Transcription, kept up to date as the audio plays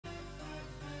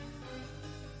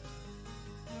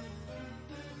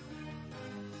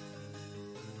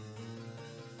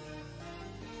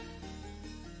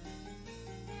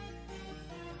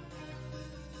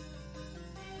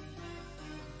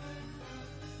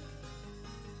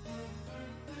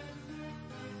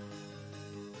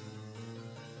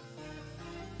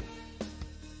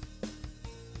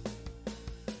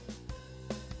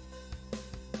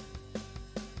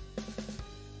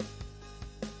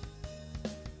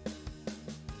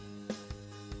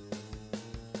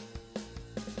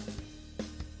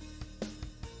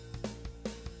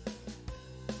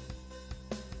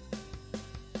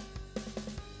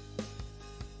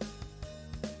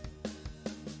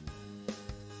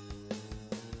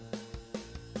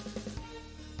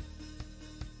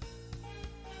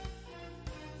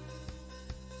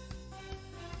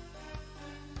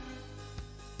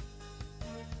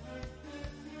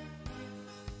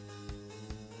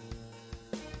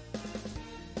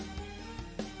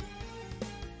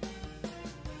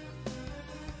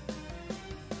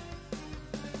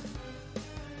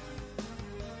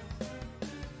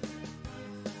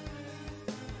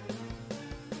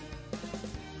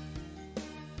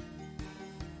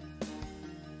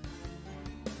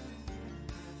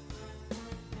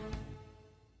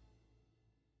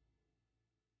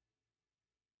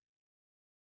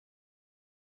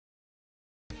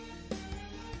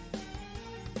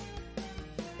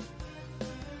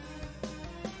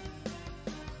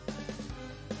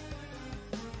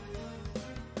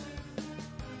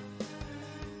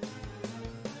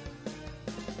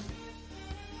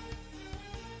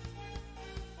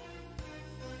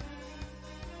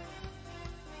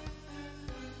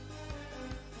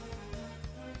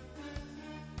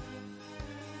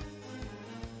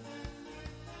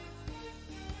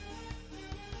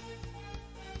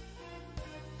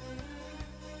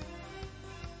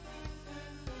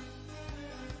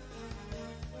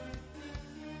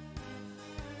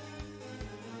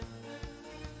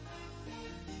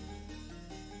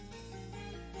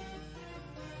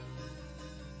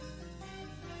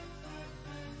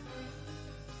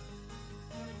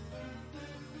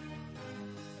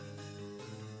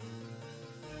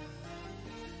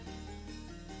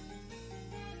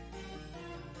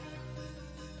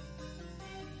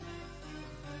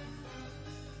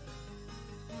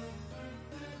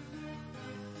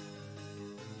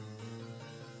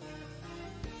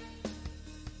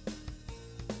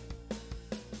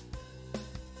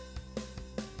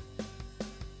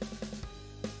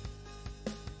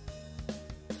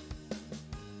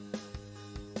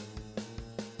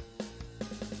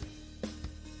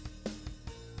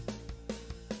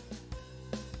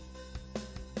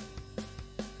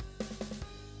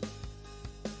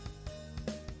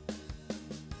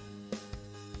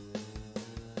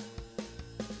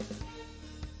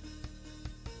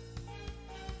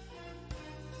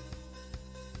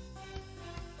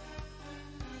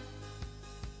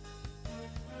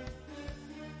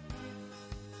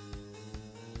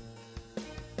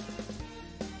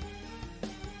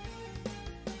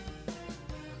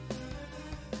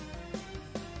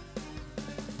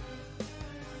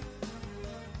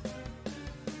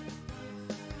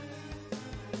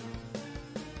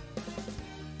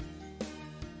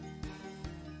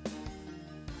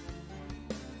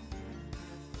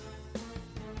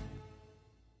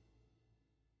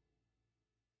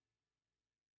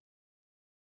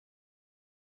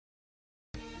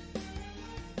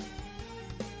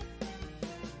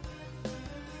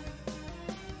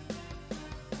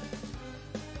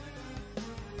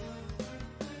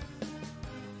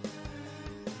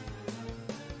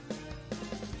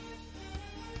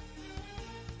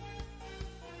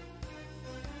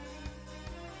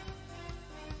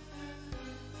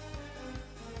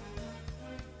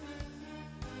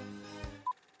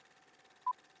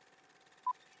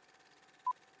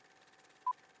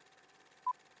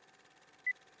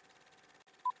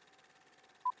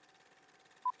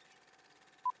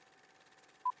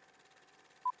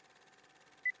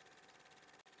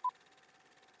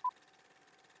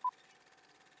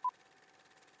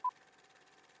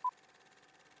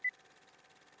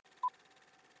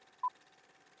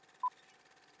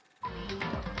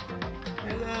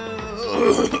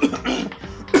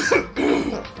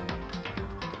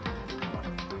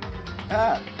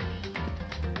Ah.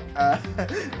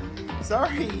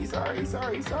 Sorry.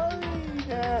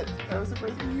 That was the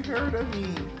first thing you heard of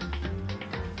me.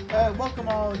 Welcome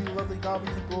all you lovely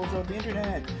goblins and ghouls of the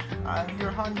internet. I'm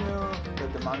your Hanyo, the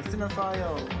demonic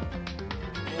cinephile.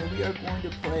 And we are going to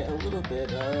play a little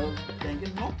bit of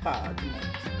Danganronpa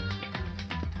tonight.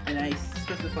 And I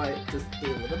specify it just a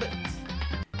little bit,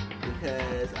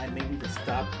 because I may need to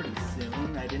stop pretty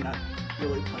soon. I did not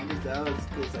really plan this out,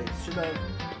 because I should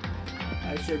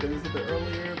have done this a bit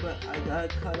earlier, but I got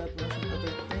caught up on some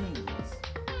other things.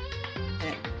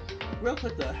 And real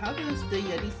quick though, how does the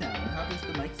Yeti sound? How does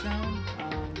the mic sound?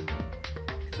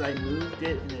 Because I moved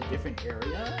it in a different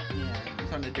area, and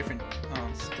it's on a different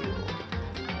stool.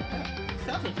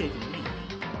 Sounds okay to me.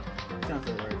 Sounds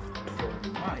alright for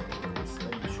my ears. I'm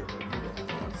not sure what you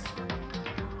guys.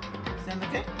 Sound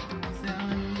okay?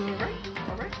 Sound alright?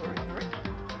 Alright.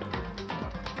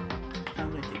 I'm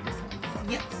gonna take this one.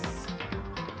 Yes!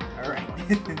 Alright.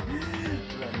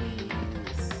 Let me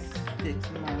fix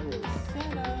my little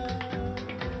setup.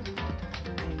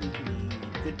 And we can be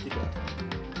good to go.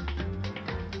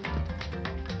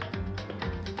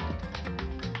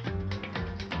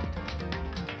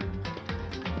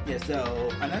 Yeah, so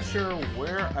I'm not sure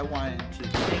where I wanted to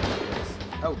take this.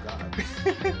 Oh god.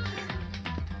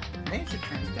 Maybe I should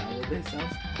turn this down a little bit. It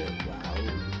sounds a bit loud.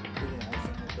 Yeah, I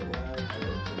sound a bit loud.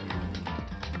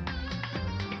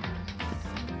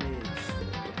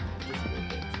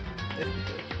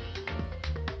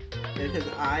 Because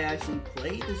I actually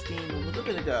played this game a little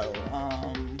bit ago,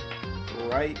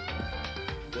 right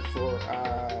before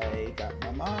I got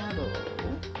my model.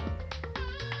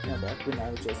 You know, back when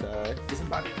I was just a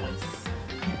disembodied voice.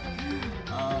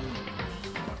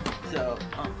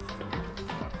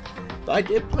 But I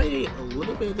did play a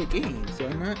little bit of the game, so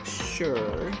I'm not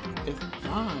sure if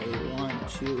I want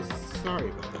to. Sorry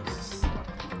about this.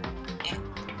 Can't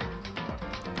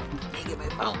get my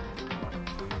phone.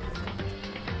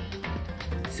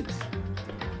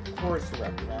 Of course,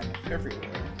 wrapped around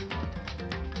everywhere.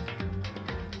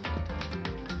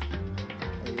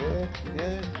 You good?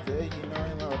 Good. You know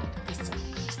I love.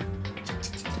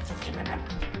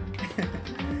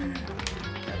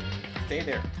 Stay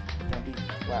there. Don't be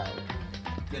loud.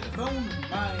 Yeah, the phone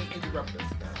might interrupt us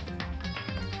though.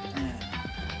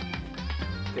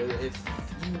 Because if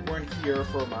you weren't here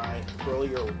for my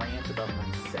earlier rant about my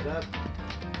setup,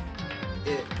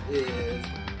 it is.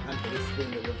 I'm basically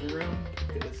in the living room,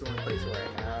 because it's the only place where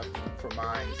I have for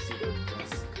my pseudo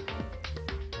desk.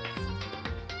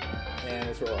 And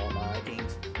it's where all my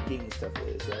gaming stuff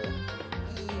is, so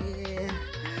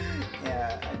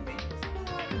yeah, I mean, it's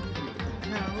not in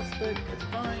the house, but it's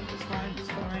fine,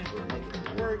 we'll make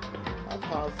it work. I'll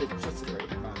pause it just the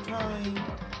right amount of time,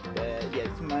 but yeah,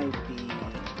 this might be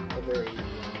a very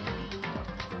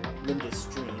limited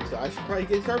stream, so I should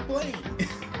probably start playing.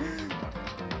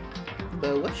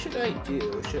 But what should I do?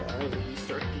 Should I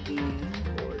restart the game,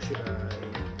 or should I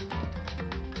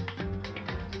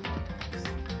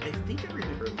think I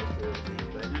remember most of the thing,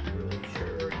 but I'm not really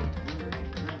sure.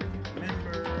 Can't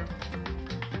remember.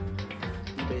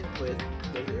 You basically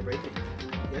does everybody think?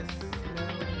 Yes? No?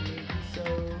 So?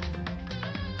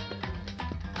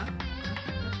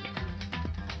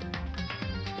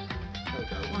 Oh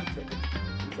god, 1 second.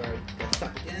 I'm sorry. Gotta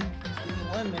stop again. Just give me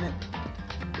 1 minute.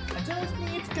 I just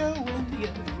need to go in the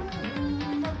other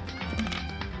room.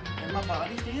 And my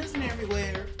body's dancing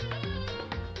everywhere.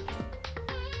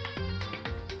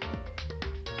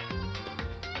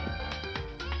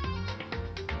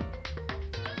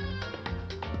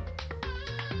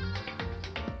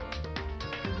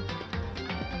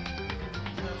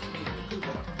 Just need to cool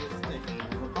up this thing.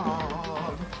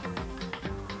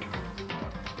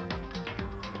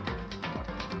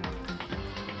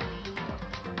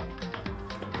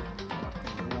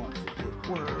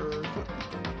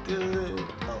 Good.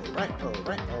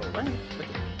 Alright.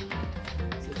 Okay.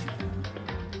 Sit you down.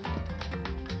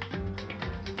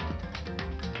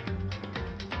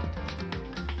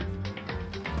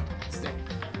 Stay.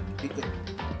 Be good.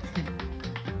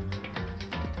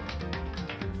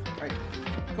 Alright.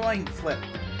 Coin flip.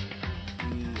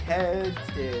 The heads,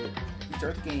 you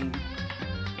start the game.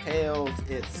 Tails,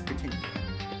 it's continue.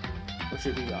 Or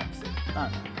should be the opposite. I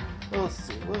don't know.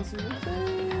 We'll see.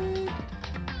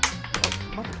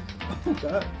 Oh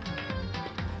god.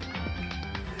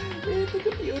 It's the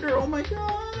computer, oh my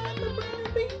god, my brand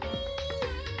new baby.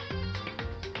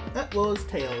 That was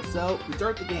Tails, so we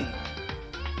start the game.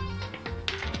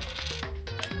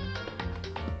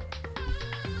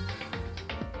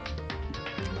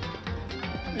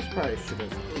 This probably should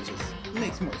have, it just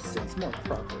more sense, more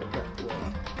proper that way.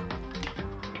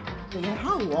 And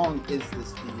how long is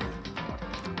this video?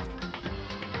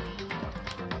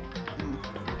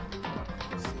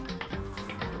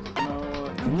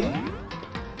 Okay.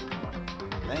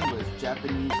 Language,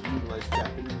 Japanese, English,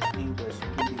 Japanese, English.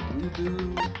 We're gonna be Weeboo,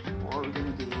 or we're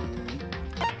gonna be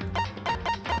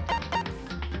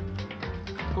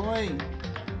Koi.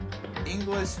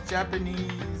 English,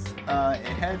 Japanese,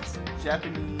 heads,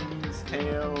 Japanese,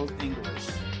 tails, English.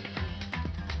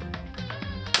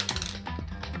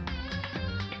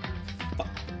 Fuck.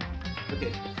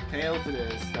 Okay, tails it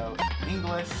is, so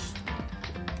English.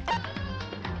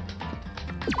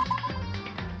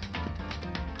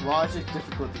 Logic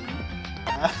difficulty.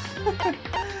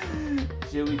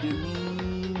 Should we do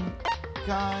mean,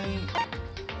 kind,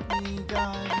 mean,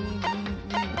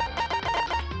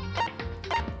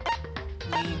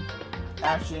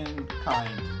 action,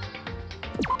 kind.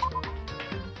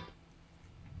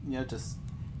 You know, just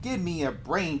give me a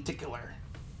brain tickler.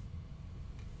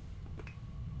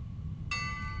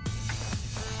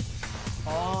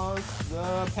 Pause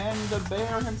the panda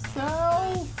bear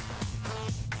himself.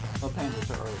 Well, pandas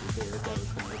are already there, that was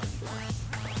kind of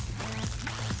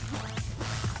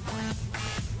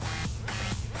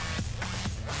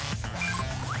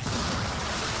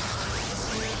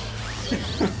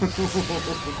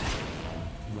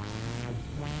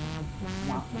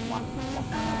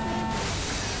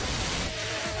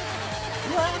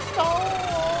Let's go!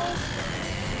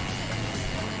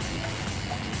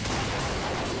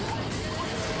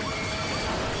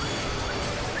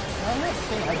 One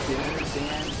thing I didn't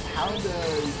understand, how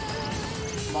does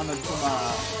Monokuma,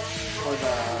 or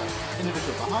the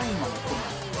individual behind Monokuma,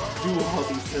 do all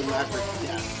these elaborate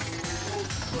deaths?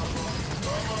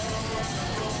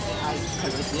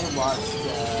 Because I did watch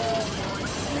the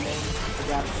anime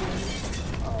adaptation,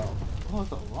 it was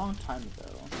a long time ago,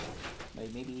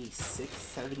 like maybe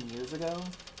 6-7 years ago,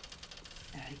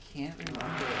 and I can't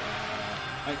remember.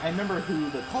 I remember who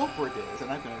the culprit is. I'm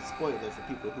not going to spoil this for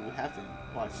people who haven't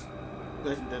watched, who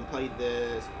haven't played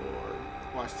this or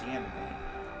watched the anime.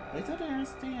 I don't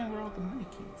understand where all the money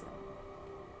came from.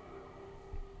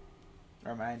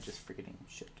 Or am I just forgetting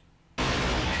shit?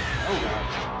 Oh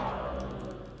god.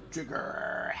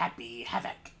 Trigger Happy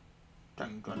Havoc.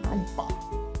 Danganronpa.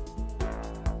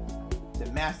 The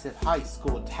massive high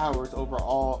school towers over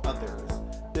all others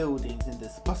buildings in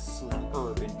this bustling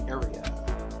urban area.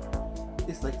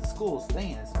 It's like the school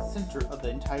stands at the center of the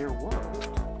entire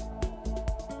world.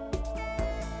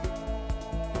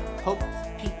 Hope's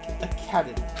Peak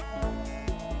Academy.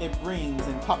 It brings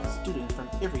in top students from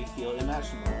every field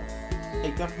imaginable.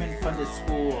 A government-funded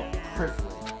school of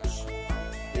privilege.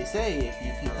 They say if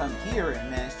you can come here and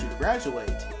manage to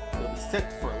graduate, you'll be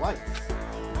set for life.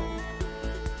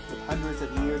 With hundreds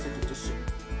of years of tradition,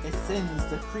 it sends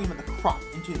the cream of the crop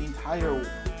into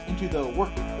the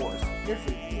workforce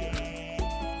every year.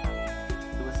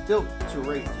 It was built to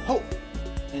raise hope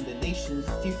in the nation's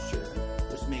future,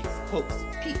 which makes Hope's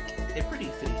Peak a pretty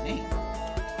fitting name.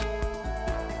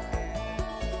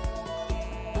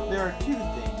 There are two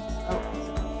things. Oh,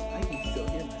 I can still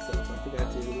hear myself. I forgot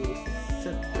to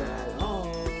set that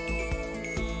on.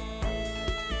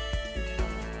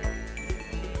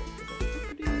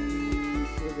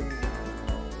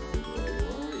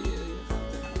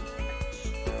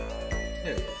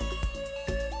 There it is.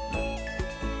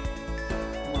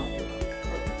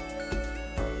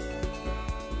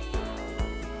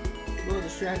 It's a little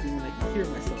distracting when I can hear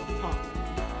myself talking.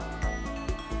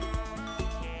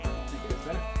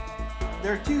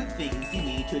 There are two things you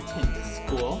need to attend this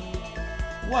school.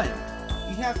 One,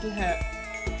 you have to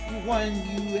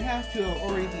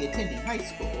already be attending high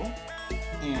school.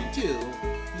 And two,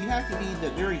 you have to be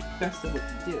the very best at what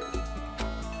you do.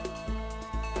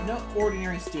 No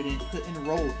ordinary student could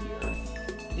enroll here.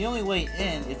 The only way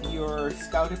in if you're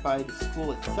scouted by the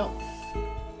school itself.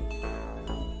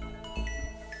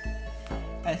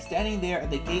 And standing there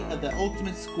at the gate of the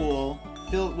ultimate school,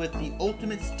 filled with the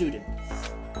ultimate students,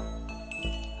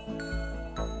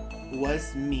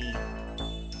 was me.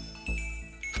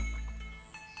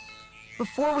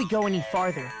 Before we go any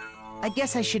farther, I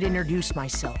guess I should introduce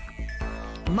myself.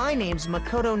 My name's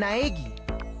Makoto Naegi.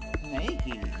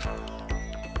 Naegi?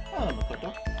 Hello,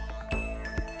 Makoto.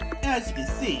 As you can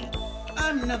see,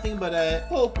 I'm nothing but a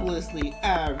hopelessly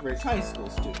average high school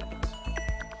student.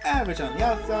 Average on the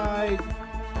outside,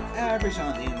 average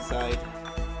on the inside.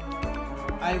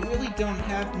 I really don't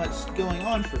have much going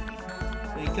on for me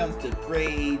when it comes to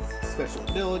grades, special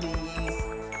abilities,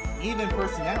 even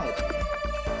personality.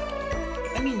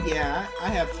 I mean, yeah, I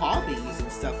have hobbies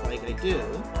and stuff like I do,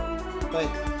 but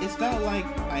it's not like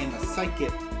I'm a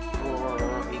psychic or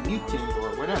a mutant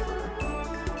or whatever.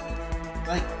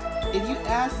 Like, if you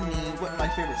asked me what my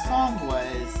favorite song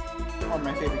was, or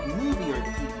my favorite movie or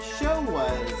TV show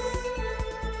was,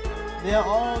 they'll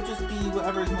all just be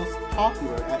whatever is most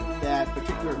popular at that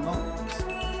particular moment.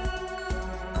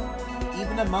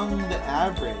 Even among the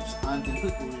average, I'm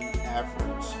completely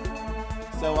average.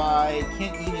 So I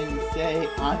can't even say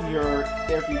I'm your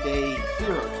everyday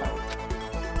hero type.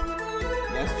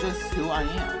 That's just who I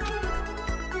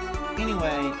am.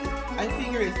 Anyway, I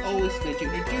figure it's always good to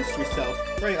introduce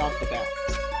yourself right off the bat.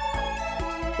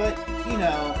 But, you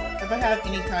know, if I have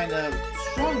any kind of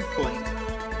strong point,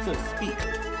 so to speak,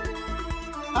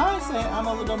 I say I'm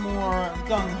a little more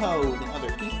gung-ho than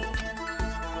other people.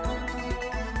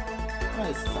 But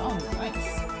it sounds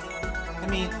nice. I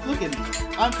mean, look at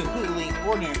me. I'm completely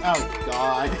ordinary. Oh,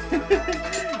 God.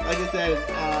 Like I said,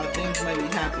 things might be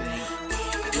happening.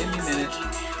 Give me a minute.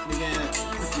 We're gonna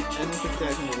put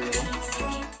that in the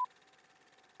reel.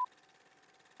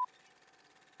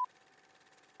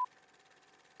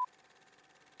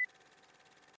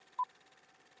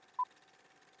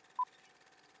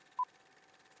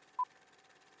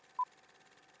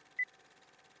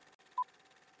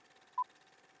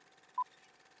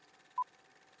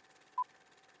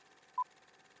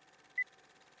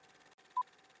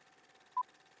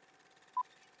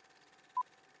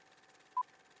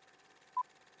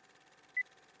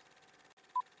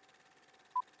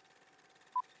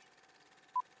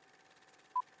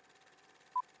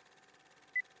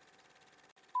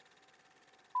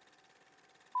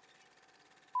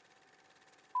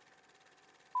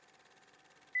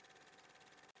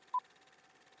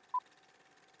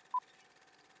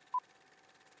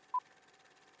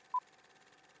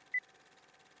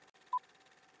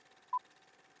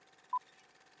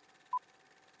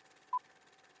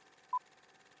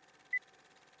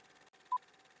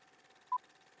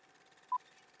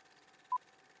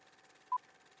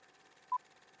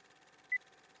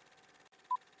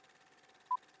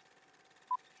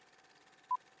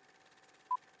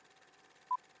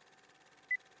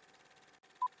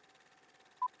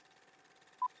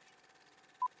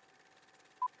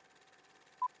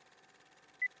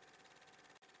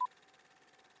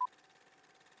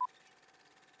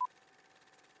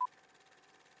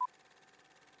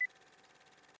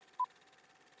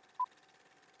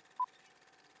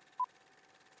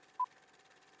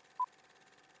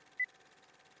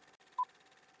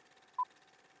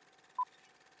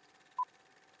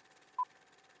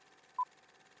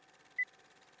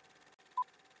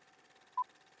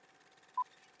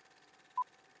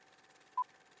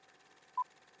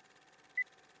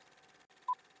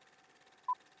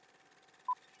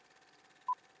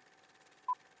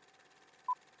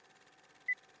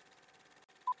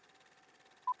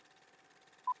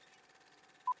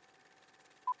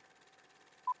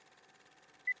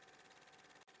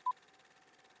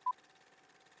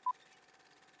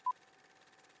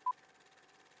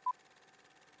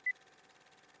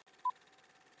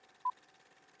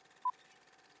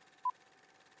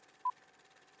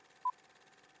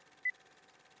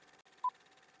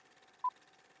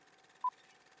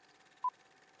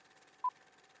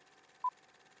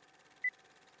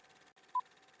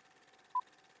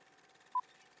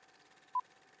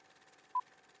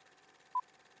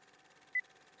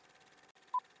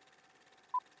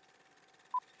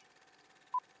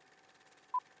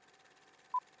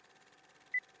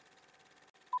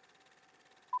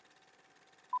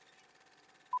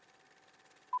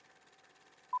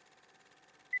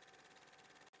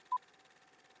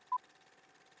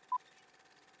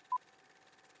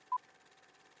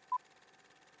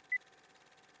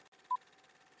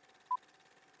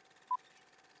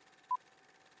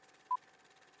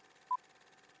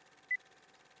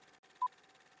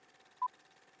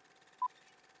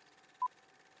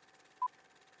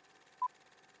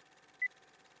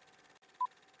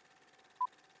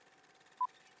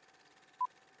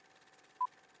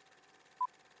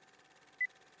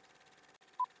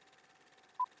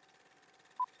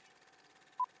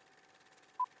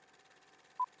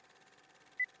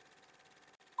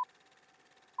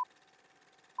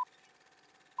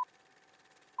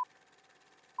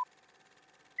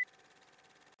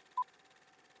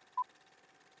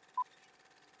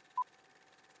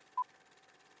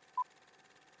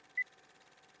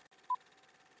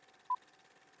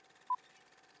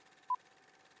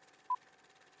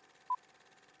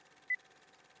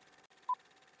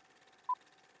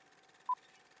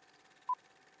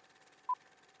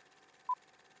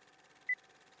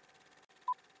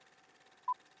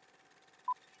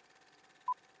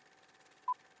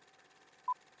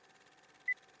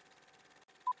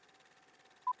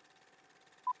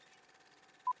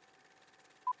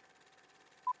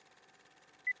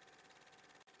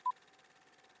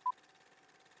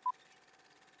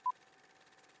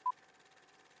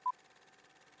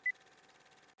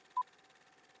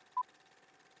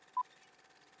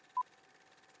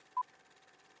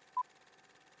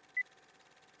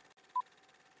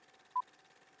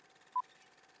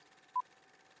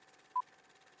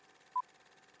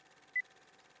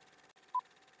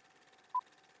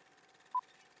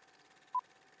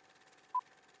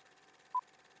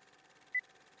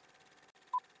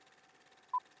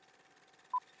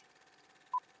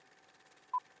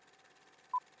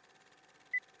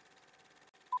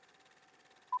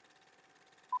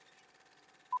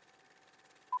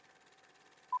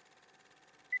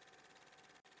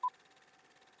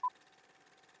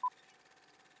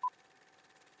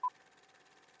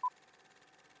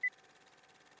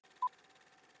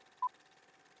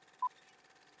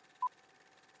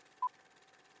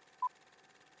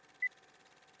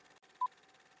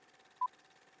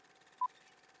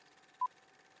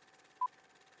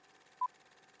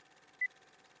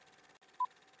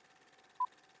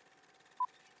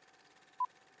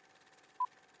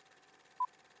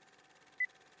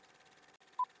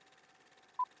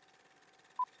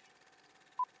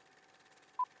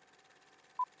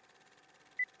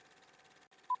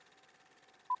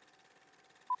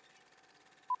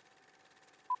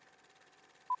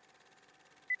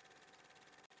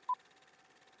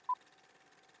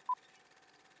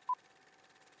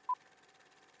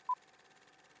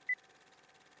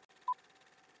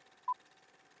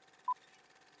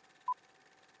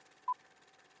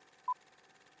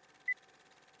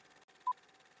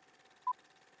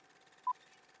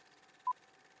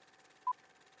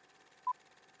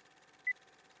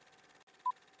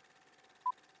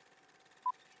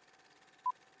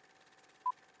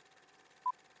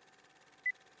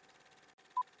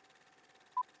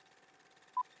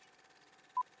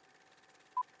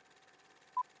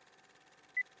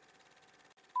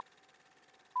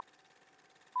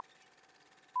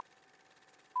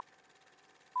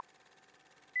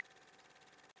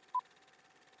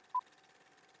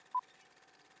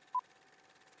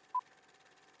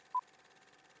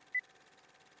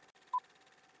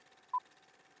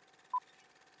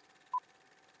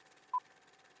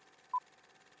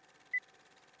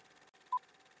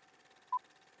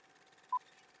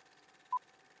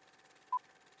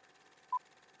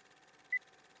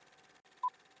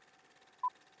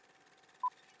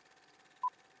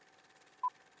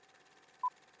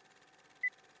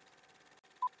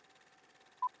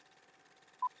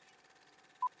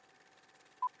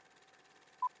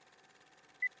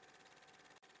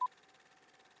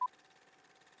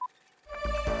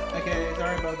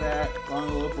 about that. Long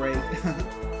little break.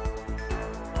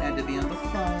 Had to be on the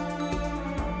phone.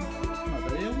 Not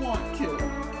that I didn't want to.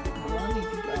 But I need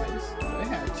you guys. But I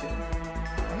had to.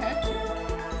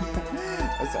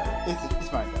 That's alright. It's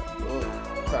fine though. Well,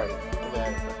 sorry that I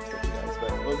upset you guys,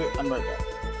 but I'm right back.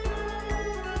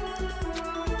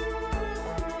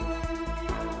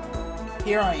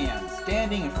 Here I am,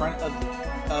 standing in front of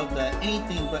the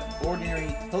anything but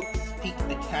ordinary Hope's Peak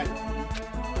Academy.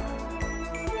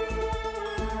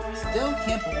 Still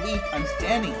can't believe I'm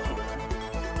standing here.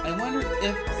 I wonder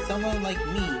if someone like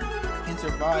me can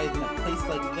survive in a place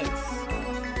like this.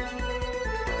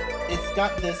 It's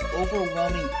got this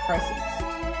overwhelming presence,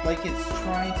 like it's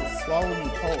trying to swallow me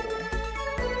whole.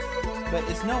 But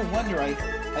it's no wonder I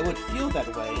would feel that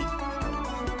way.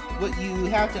 What you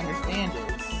have to understand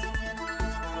is,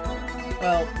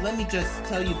 well, let me just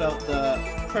tell you about the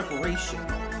preparation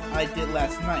I did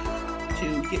last night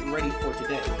to get ready for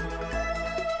today.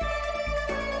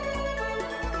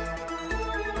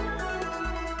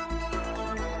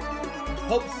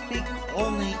 Hope Speak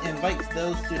only invites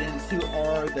those students who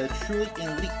are the truly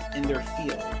elite in their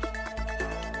field.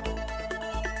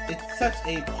 It's such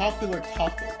a popular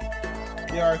topic.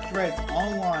 There are threads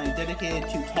online dedicated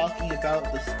to talking about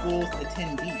the school's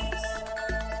attendees.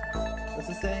 What's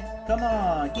it say? Come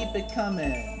on, keep it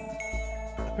coming.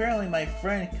 Apparently my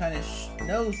friend kind of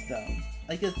knows them.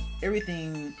 I guess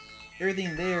everything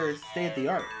there is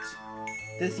state-of-the-art.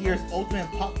 This year's Ultimate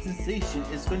Pop Sensation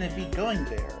is going to be going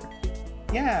there.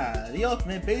 Yeah, the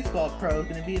Ultimate Baseball Pro is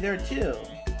going to be there too.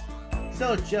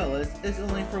 So jealous, it's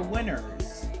only for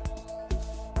winners.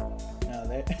 Now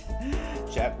there,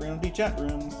 chat rooms be chat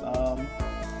rooms.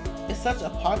 It's such a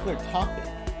popular topic.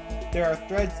 There are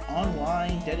threads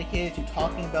online dedicated to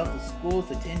talking about the school's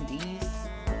attendees.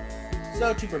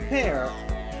 So to prepare,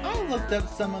 I looked up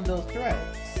some of those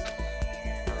threads,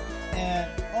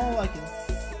 and all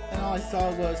I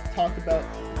saw was talk about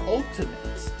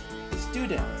ultimate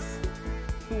students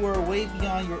who are way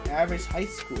beyond your average high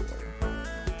schooler.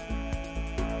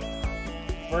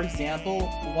 For example,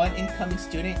 one incoming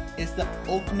student is the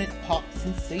ultimate pop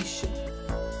sensation.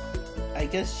 I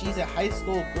guess she's a high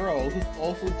school girl who's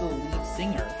also the lead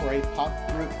singer for a pop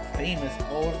group famous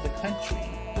all over the country.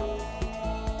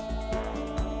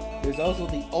 There's also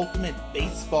the ultimate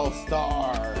baseball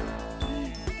star.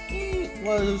 He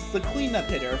was the cleanup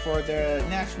hitter for the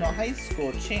national high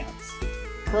school champs.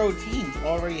 Pro teams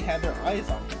already had their eyes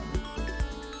on him.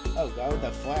 Oh god, with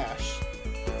the flash.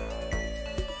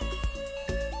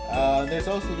 There's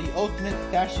also the ultimate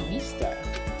fashionista.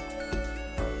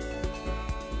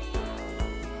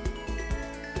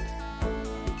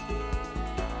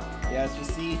 Yeah, as you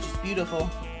see, she's beautiful.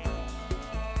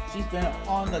 She's been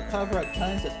on the cover of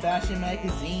tons of fashion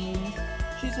magazines.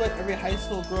 She's what every high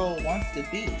school girl wants to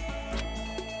be.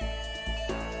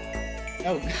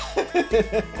 Oh.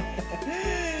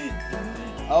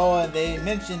 Oh, and they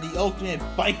mentioned the ultimate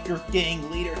biker gang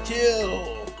leader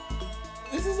too.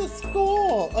 This is a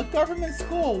school, a government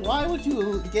school. Why would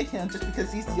you get him just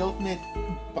because he's the ultimate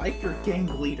biker gang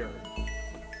leader?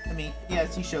 I mean,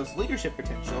 yes, he shows leadership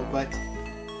potential, but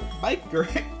biker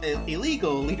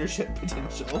illegal leadership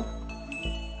potential.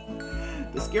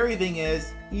 The scary thing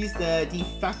is, he's the de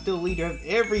facto leader of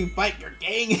every biker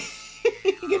gang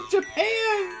in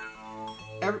Japan.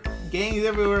 Gangs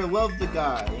everywhere love the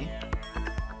guy.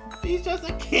 He's just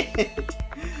a kid.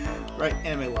 Right,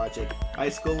 anime logic. High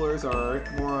schoolers are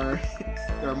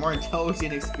more intelligent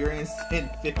and experienced than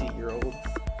 50-year-olds.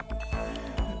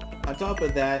 On top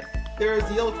of that, there's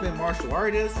the ultimate martial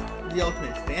artist, the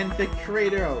ultimate fanfic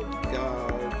creator, oh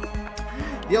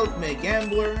god, the ultimate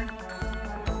gambler.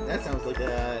 That sounds like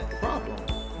a problem.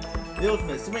 The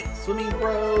ultimate swimming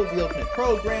pro, the ultimate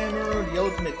programmer, the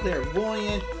ultimate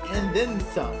clairvoyant, and then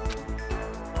some.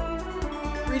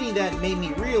 Reading that made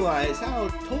me realize how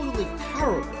totally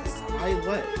powerless I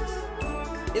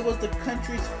was. It was the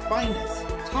country's finest,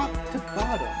 top to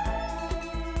bottom.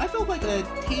 I felt like a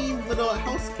tame little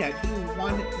house cat who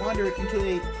wandered into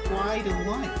a pride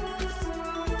alliance.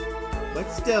 But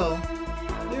still,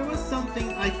 there was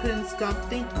something I couldn't stop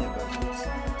thinking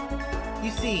about.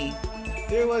 You see,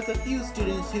 there was a few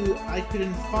students who I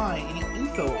couldn't find any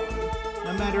info on,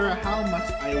 no matter how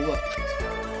much I looked.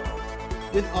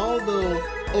 With all those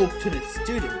ultimate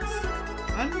students,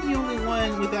 I'm the only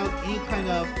one without any kind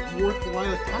of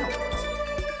worthwhile talent.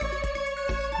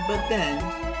 But then,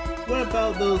 what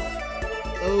about those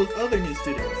other new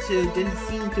students who didn't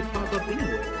seem to pop up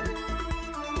anywhere?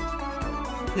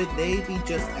 Could they be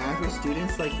just average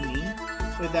students like me,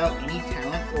 without any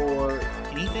talent or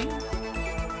anything?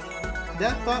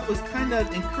 That thought was kind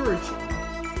of encouraging.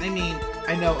 I mean,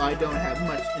 I know I don't have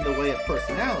much in the way of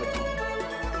personality,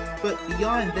 but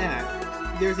beyond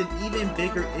that, there's an even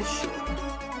bigger issue.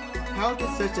 How did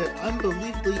such an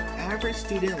unbelievably average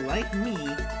student like me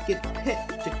get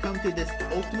picked to come to this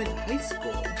ultimate high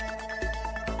school?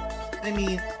 I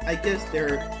mean, I guess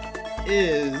there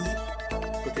is,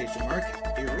 quotation mark,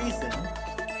 a reason.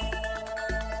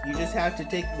 You just have to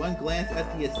take one glance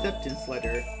at the acceptance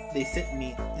letter they sent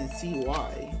me and see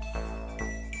why.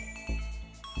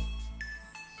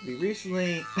 We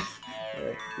recently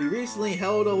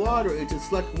held a lottery to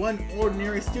select one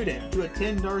ordinary student to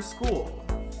attend our school.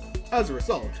 As a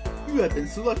result, you have been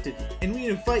selected, and we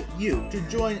invite you to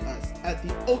join us as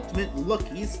the ultimate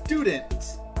lucky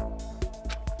student.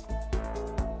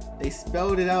 They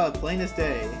spelled it out plain as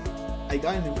day. I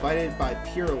got invited by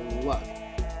pure luck.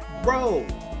 Bro,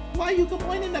 what are you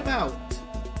complaining about?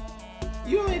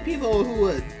 You know how many people who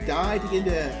would die to get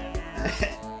into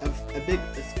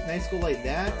a nice school like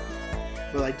that?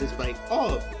 But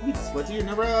oh, we just let your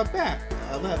number back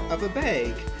of a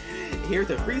bag. Here's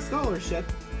a free scholarship.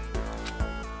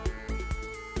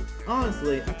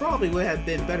 Honestly, I probably would have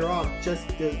been better off just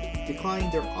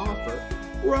declining their offer.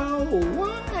 Bro,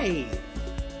 why?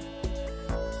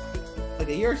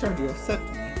 Okay, you're starting to accept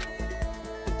me.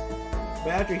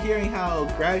 But after hearing how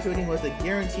graduating was a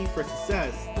guarantee for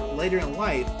success later in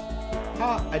life,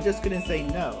 I just couldn't say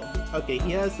no. Okay,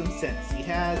 he has some sense. He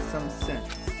has some sense.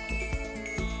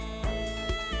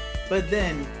 But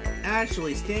then,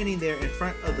 actually standing there in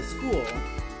front of the school,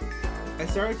 I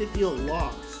started to feel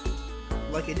lost.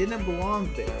 Like I didn't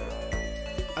belong there.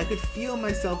 I could feel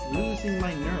myself losing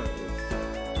my nerve.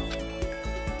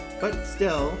 But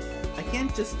still, I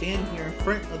can't just stand here in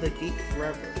front of the gate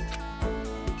forever.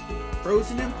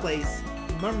 Frozen in place,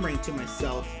 murmuring to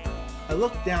myself, I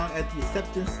looked down at the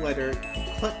acceptance letter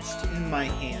clutched in my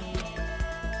hand.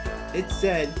 It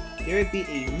said there would be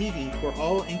a meeting for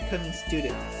all incoming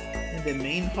students in the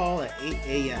main hall at 8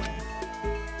 a.m.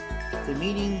 The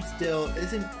meeting still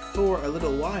isn't for a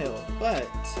little while, but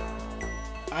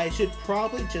I should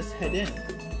probably just head in.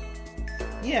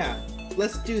 Yeah,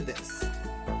 let's do this.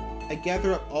 I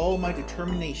gather up all my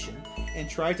determination and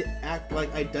try to act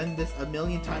like I'd done this a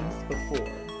million times before.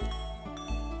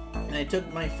 And I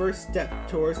took my first step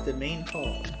towards the main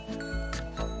hall.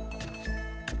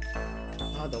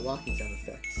 Ah, the walking sound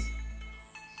effects.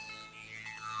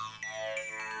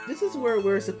 This is where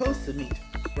we're supposed to meet,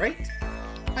 right?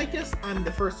 I guess I'm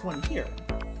the first one here.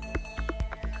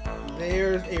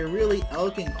 There's a really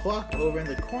elegant clock over in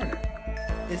the corner.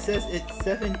 It says it's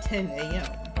 7:10 a.m.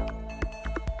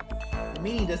 The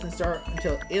meeting doesn't start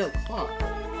until 8 o'clock,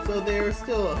 so there's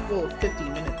still a full 50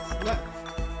 minutes left.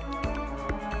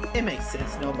 It makes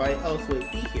sense nobody else would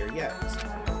be here yet.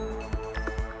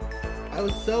 I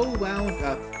was so wound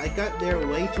up, I got there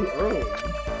way too early.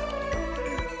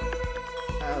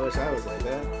 I wish I was like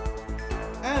that.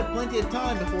 I had plenty of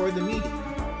time before the meeting.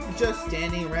 Just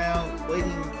standing around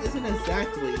waiting isn't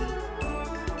exactly...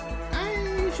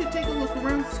 I should take a look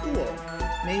around school.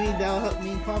 Maybe that'll help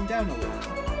me calm down a little.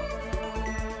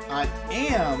 I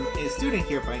am a student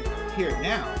here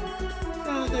now,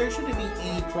 so there shouldn't be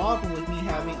any problem with me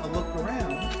having a look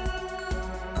around.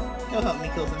 It'll help me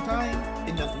kill some time,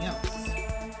 and nothing else.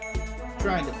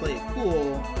 Trying to play it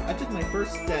cool, I took my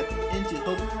first step into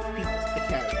Hope Peak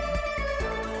Academy.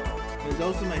 It was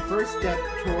also my first step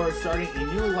towards starting a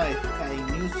new life at a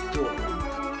new school.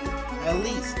 At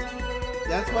least,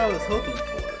 that's what I was hoping for.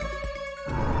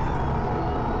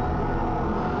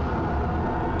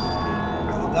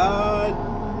 Oh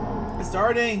god! It's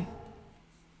starting!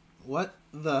 What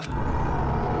the...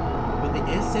 But the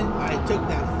instant I took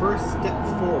that first step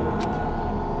forward,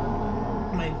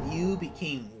 my view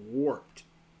became warped,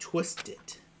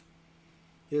 twisted.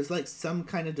 It was like some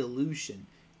kind of delusion,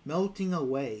 melting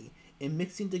away and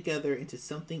mixing together into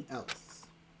something else.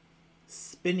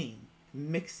 Spinning,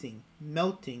 mixing,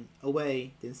 melting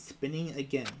away, then spinning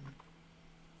again.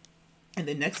 And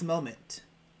the next moment,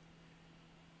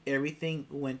 everything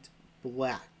went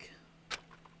black.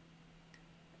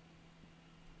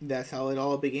 That's how it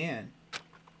all began.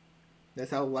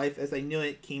 That's how life as I knew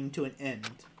it came to an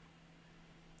end.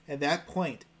 At that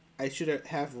point, I should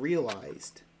have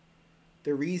realized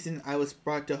the reason I was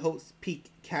brought to Hope's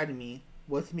Peak Academy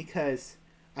was because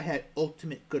I had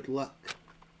ultimate good luck.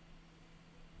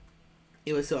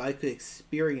 It was so I could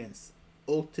experience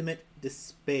ultimate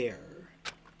despair.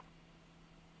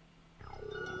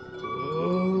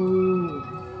 Oh.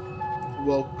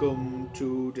 Welcome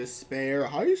to Despair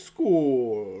High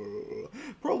School.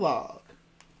 Prologue.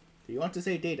 Do you want to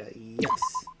say data? Yes.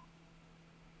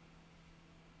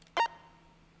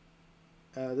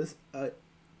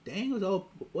 Dang, it was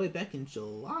all way back in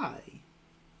July.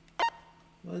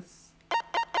 Let's...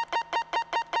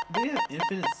 Do we have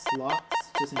infinite slots,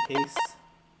 just in case?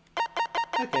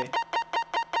 Okay.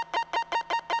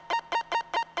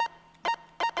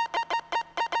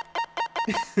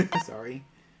 Sorry.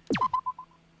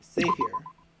 Save here.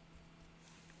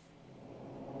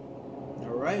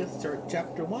 Alright, let's start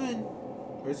chapter 1.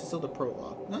 Or is this still the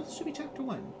prologue? No, this should be chapter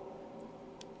 1.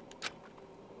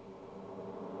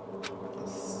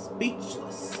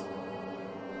 Speechless.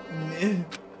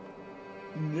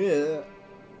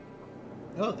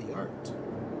 Oh, the art.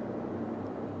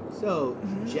 So,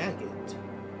 jagged.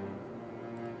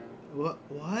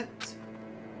 What?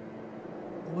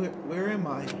 Where am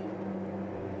I?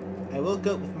 I woke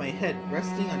up with my head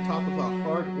resting on top of a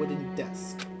hard wooden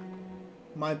desk.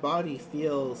 My body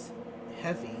feels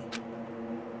heavy.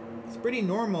 It's pretty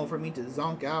normal for me to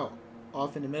zonk out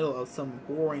off in the middle of some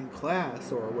boring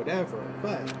class or whatever,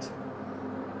 but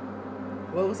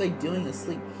what was I doing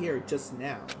asleep here just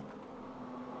now?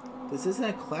 This isn't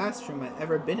a classroom I've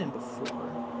ever been in before.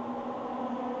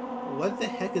 What the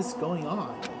heck is going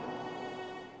on?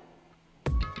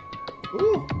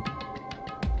 Ooh!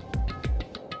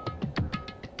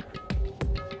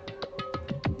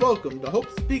 Welcome to Hope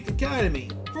Speak Academy.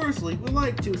 Firstly, we'd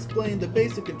like to explain the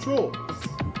basic controls.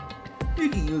 You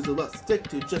can use the left stick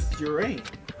to adjust your aim.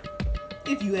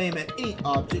 If you aim at any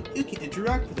object, you can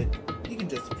interact with it. You can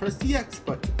just press the X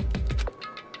button.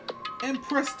 And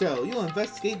presto, you'll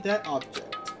investigate that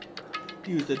object.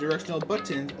 Use the directional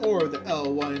buttons or the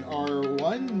L1 and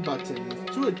R1 buttons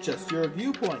to adjust your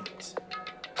viewpoint.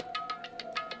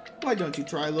 Why don't you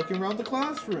try looking around the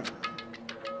classroom?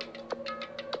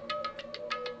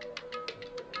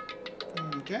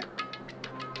 Okay.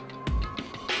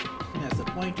 That's a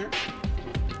pointer.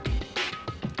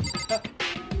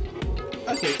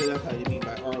 Okay, so that's how you mean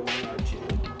by R1 and R2.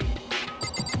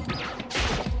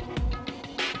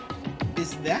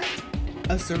 Is that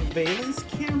a surveillance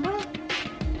camera?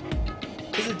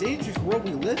 It's a dangerous world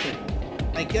we live in.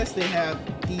 I guess they have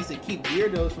these to keep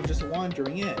weirdos from just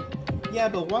wandering in. Yeah,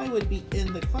 but why would it be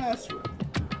in the classroom?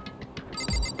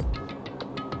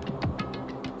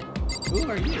 Who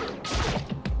are you?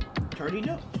 Tardy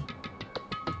note.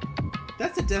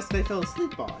 That's a desk I fell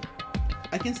asleep on.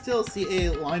 I can still see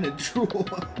a line of drool.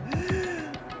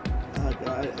 Oh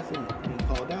god, I feel like being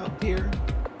called out here.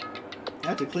 I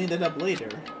have to clean that up later.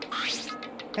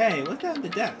 Hey, what's that on the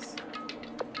desk?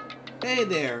 Hey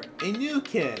there, a new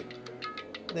kid.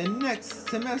 The next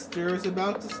semester is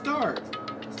about to start.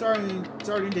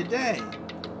 Starting today.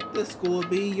 This school will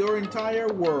be your entire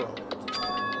world.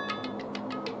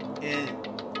 An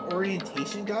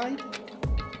orientation guide?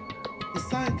 It's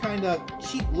some kind of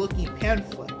cheap-looking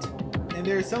pamphlet, and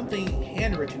there's something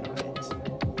handwritten on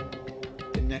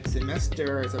it. The next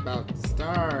semester is about to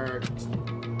start.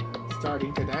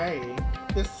 Starting today,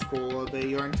 the school will be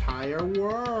your entire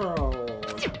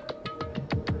world.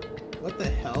 What the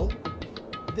hell?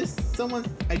 This someone's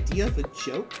idea of a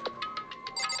joke?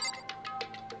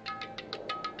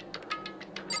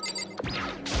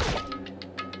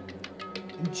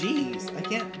 Jeez, I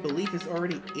can't believe it's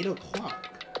already 8 o'clock.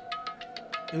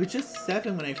 It was just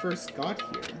 7 when I first got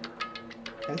here.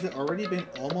 Has it already been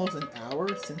almost an hour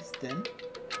since then?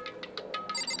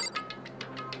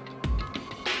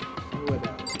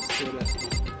 Whatever.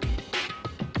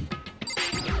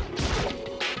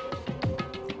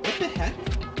 What the heck?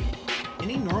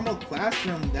 Any normal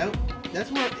classroom,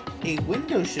 that's where a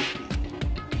window should be.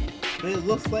 But it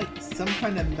looks like some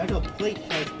kind of metal plate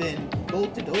has been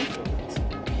bolted over it.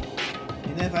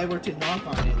 And if I were to knock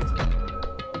on it,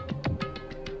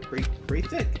 pretty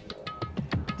thick.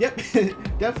 Yep,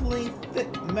 definitely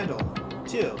thick metal,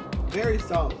 too. Very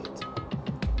solid.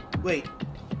 Wait,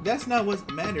 that's not what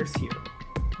matters here.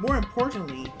 More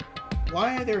importantly,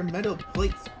 why are there metal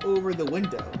plates over the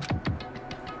window?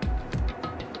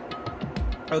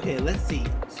 Okay, let's see.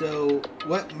 So,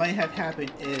 what might have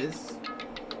happened is,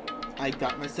 I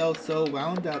got myself so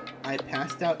wound up, I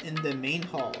passed out in the main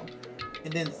hall,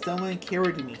 and then someone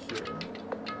carried me here.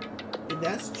 If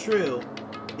that's true,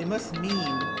 it must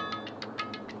mean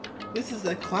this is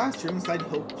a classroom inside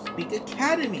Hope Speak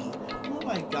Academy. Oh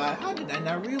my god, how did I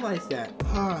not realize that?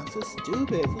 Ah, I'm so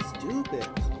stupid,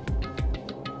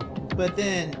 But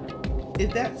then,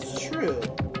 if that's true,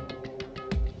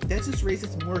 that just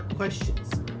raises more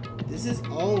questions. This is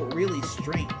all really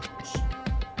strange.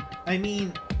 I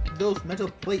mean, those metal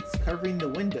plates covering the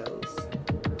windows.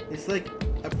 It's like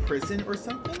a prison or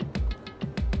something?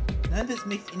 None of this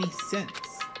makes any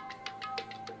sense.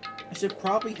 I should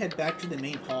probably head back to the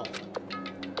main hall.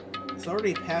 It's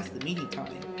already past the meeting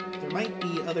time. There might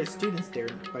be other students there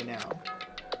by now.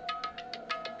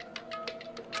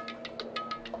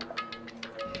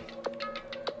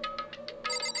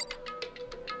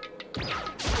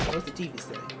 What's the TV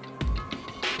say?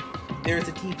 There's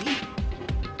a TV.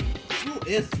 The school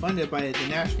is funded by the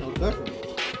national government,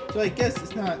 so I guess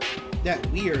it's not that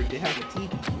weird to have a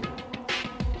TV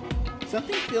here.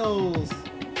 Something feels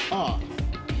off.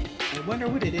 I wonder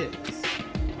what it is.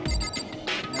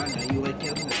 I don't know, you waking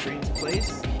up in a strange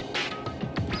place?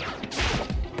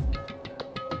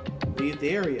 Leave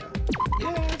the area.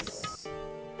 Yes!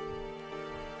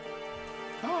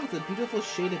 Oh, it's a beautiful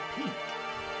shade of pink.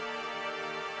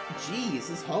 Jeez,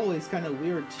 this hallway's kind of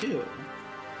weird too.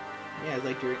 Yeah, it's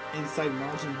like you're inside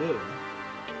Majin Buu.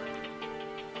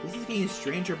 This is getting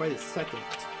stranger by the second.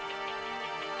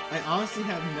 I honestly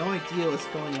have no idea what's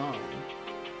going on.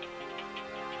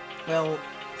 Well,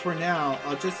 for now,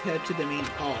 I'll just head to the main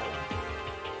hall.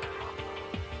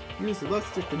 Use the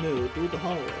left stick to move through the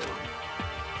hallway.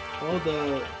 Hold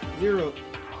the zero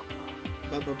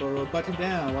button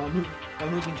down while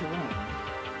moving to run.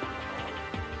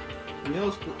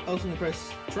 You also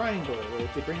press triangle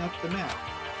to bring up the map.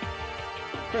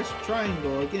 Press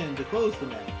triangle again to close the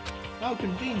map. How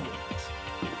convenient.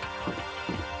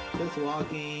 Just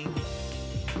walking.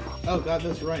 Oh god,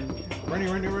 let's run.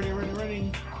 Running.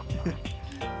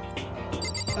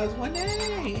 That was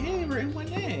 1A! Hey, we're in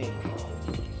 1A!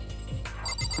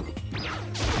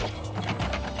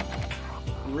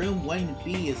 Room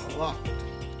 1B is locked.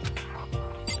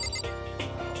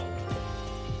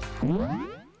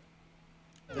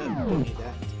 Don't need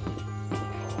that.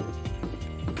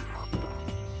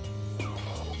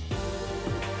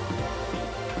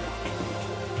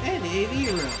 And the AV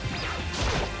room.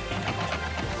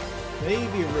 The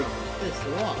AV room is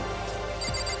locked.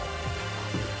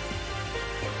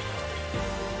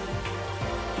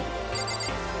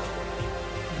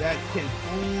 That can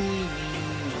only mean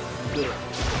good.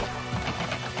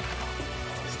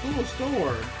 School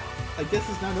store. I guess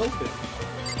it's not open.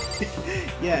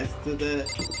 Yes, so the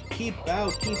keep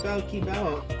out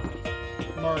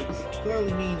marks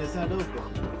clearly mean it's not open.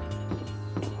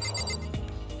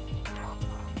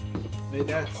 Maybe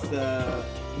that's the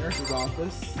nurse's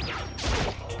office.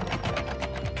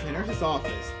 The nurse's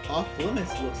office. Off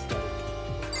limits looks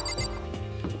like.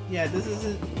 Yeah, this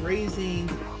isn't raising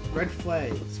red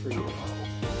flags for you.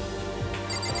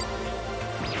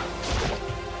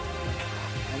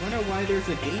 I wonder why there's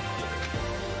a gate here.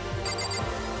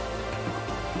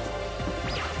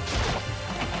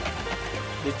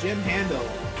 The gym handle,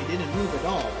 it didn't move at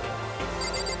all.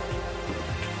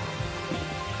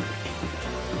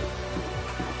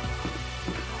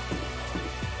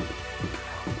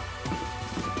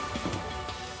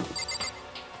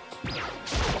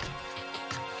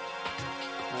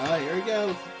 Here we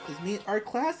go. Let's meet our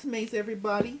classmates,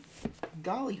 everybody.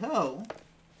 Golly ho.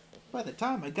 By the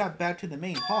time I got back to the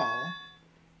main hall,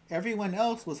 everyone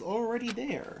else was already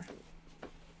there.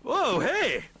 Whoa,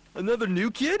 hey! Another new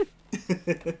kid?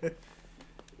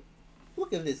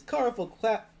 Look at this colorful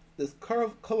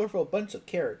colorful bunch of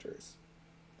characters.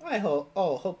 I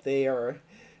all hope they are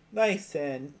nice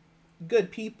and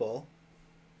good people.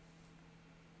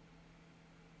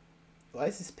 Why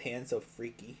is this pan so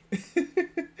freaky?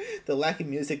 The lack of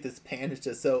music this pan is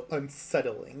just so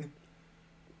unsettling.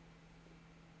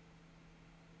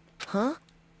 Huh?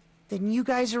 Then you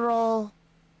guys are all...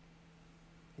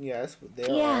 Yes, they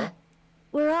Yeah, are.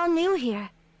 we're all new here.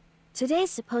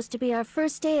 Today's supposed to be our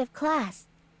first day of class.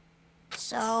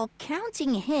 So,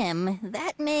 counting him,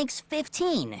 that makes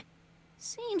 15.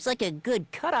 Seems like a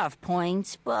good cutoff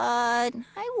point, but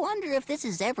I wonder if this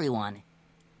is everyone.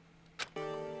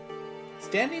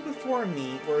 Standing before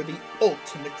me were the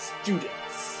ultimate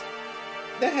students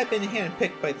that had been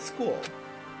handpicked by the school.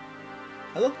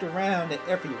 I looked around at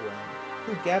everyone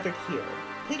who gathered here,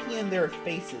 taking in their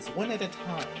faces one at a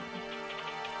time.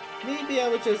 Maybe I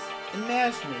was just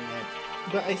imagining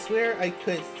it, but I swear I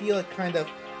could feel a kind of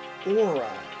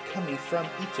aura coming from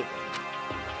each of them.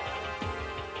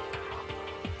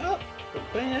 Oh, we're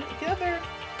putting it together.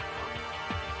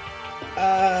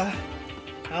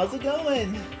 How's it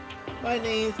going? My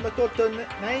name's Makoto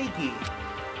Naegi.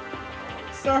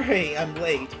 Sorry I'm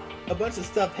late. A bunch of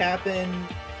stuff happened,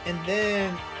 and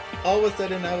then all of a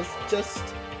sudden I was just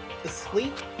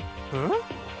asleep. Huh?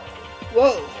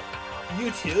 Whoa! You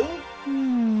too?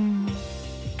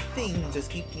 Things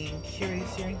just keep getting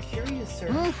curiouser and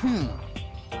curiouser.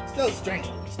 So strange.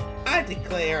 I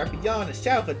declare beyond a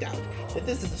shadow of a doubt that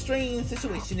this is a strange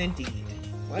situation indeed.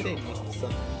 Why did I make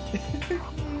something?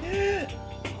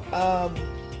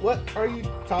 What are you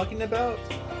talking about?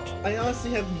 I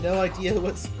honestly have no idea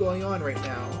what's going on right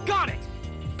now. Got it!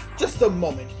 Just a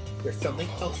moment. There's something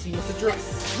else you must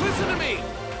address. Listen to me!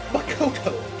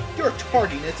 Makoto, your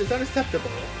tardiness is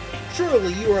unacceptable.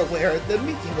 Surely you are aware the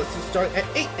meeting was to start at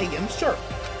 8 a.m. sharp.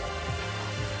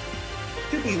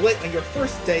 To be late on your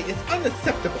first day is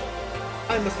unacceptable.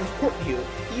 I must report you.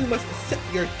 You must accept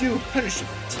your due punishment.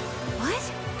 What?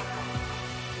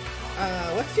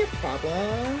 What's your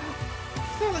problem?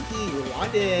 It's not like he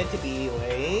wanted to be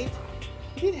late.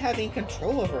 He didn't have any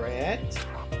control over it.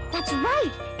 That's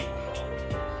right!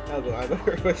 Oh god,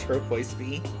 what's her voice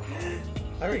be?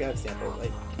 I already got a sample.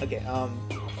 Like, okay,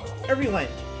 everyone,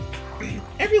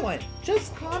 everyone,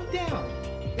 just calm down.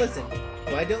 Listen,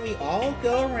 why don't we all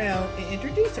go around and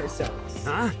introduce ourselves?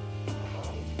 Huh?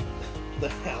 The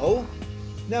hell?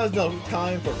 Now's no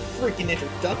time for freaking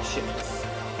introductions.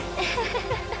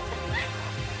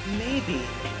 Maybe,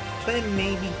 but it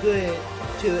may be good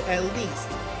to at least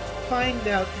find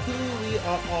out who we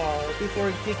are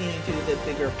before digging into the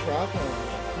bigger problem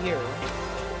here.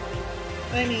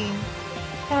 I mean,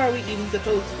 how are we even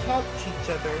supposed to talk to each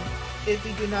other if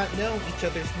we do not know each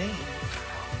other's names?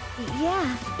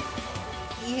 Yeah.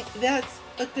 Yeah, that's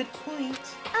a good point.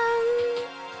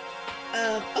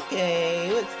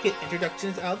 Okay, let's get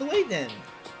introductions out of the way then.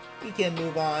 We can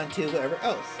move on to whatever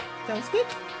else. Sounds good?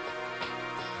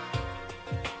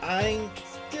 I'm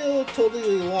still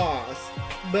totally lost,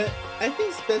 but I think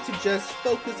it's best to just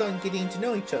focus on getting to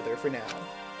know each other for now.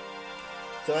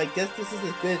 So I guess this is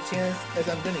as good a chance as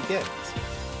I'm gonna get.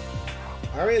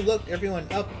 I already looked everyone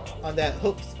up on that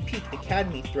Hope's Peak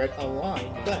Academy thread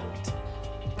online, but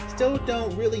still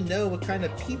don't really know what kind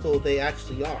of people they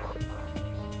actually are.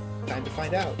 Time to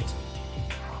find out.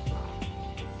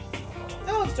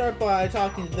 I'll start by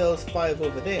talking to those 5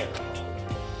 over there.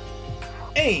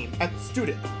 Aim at the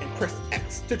student and press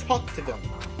X to talk to them.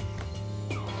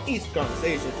 Each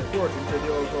conversation is important to the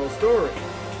overall story,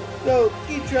 so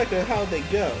keep track of how they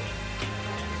go.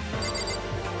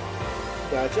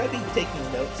 God, should I be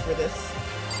taking notes for this?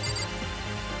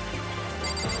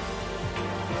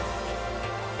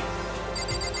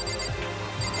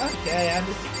 Okay, I'm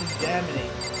just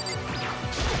examining.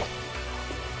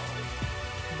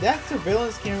 That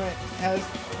surveillance camera has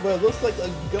what looks like a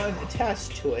gun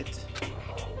attached to it.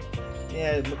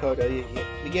 Yeah, Makoto,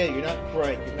 yeah, you're not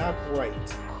bright. You're not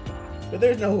bright. But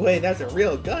there's no way that's a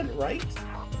real gun, right?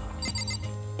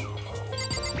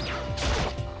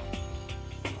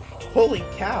 Holy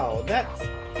cow,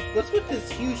 what's with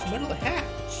this huge metal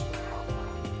hatch?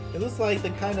 It looks like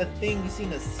the kind of thing you see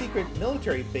in a secret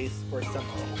military base or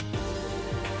something.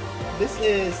 This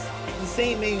is the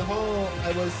same main hall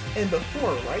I was in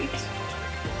before, right?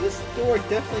 This door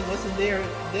definitely wasn't there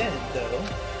then, though.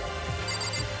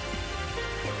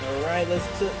 Alright, let's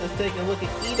take a look at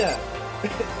Ida.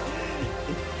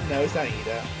 No, it's not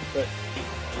Ida, but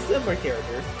similar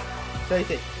characters. So I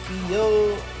say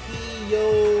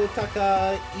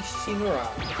Kiyotaka Ishimura.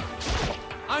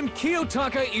 I'm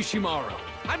Kiyotaka Ishimura.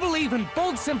 I believe in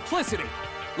bold simplicity.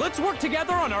 Let's work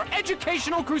together on our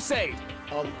educational crusade.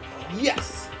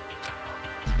 Yes!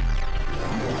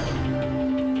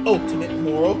 Ultimate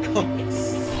moral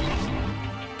compass.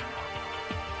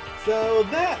 So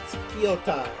that's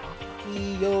Kiyotaka.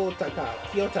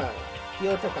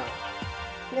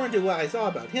 According to what I saw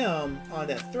about him on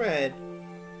that thread,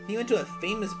 he went to a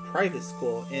famous private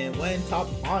school and won top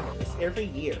honors every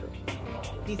year.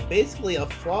 He's basically a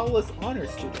flawless honor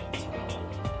student.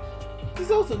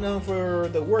 He's also known for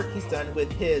the work he's done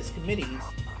with his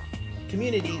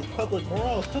Community's Public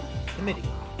Morale Committee.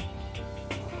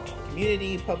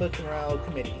 Community Public Morale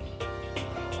Committee.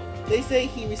 They say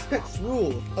he respects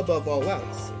rules above all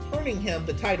else, earning him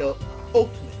the title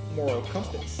Ultimate Moral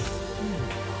Compass.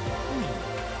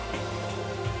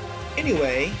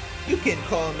 Anyway, you can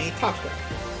call me Taka.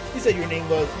 You said your name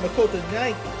was Makoto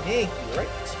Nagi, right?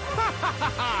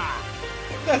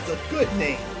 That's a good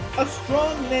name. A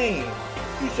strong name.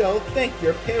 You shall thank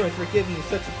your parents for giving you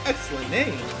such an excellent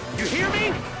name. You hear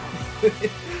me?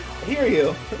 I hear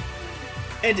you.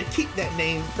 And to keep that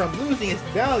name from losing its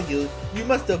value, you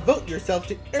must devote yourself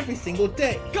to every single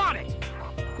day. Got it!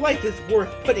 Life is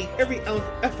worth putting every ounce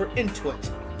of effort into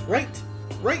it. Right?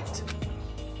 Right?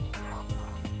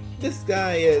 This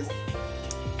guy is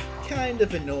kind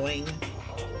of annoying.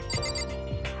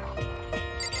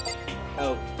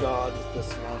 Oh god, it's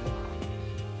this one.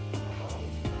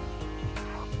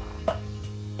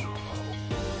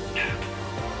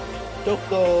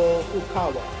 Doko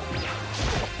Fukawa.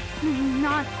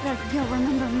 Not that you'll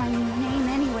remember my name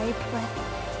anyway, but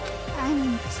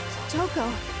I'm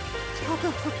Toko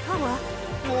Fukawa.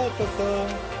 Hello, Coco.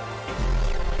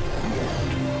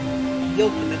 The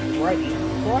ultimate writing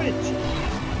prodigy.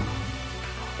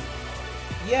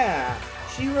 Yeah,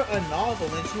 she wrote a novel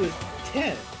when she was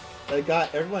 10 that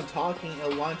got everyone talking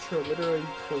and launched her literary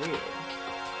career.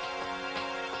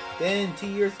 Then, 2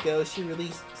 years ago, she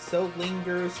released So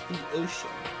Lingers the Ocean,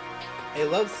 a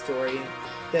love story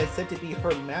that is said to be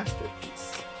her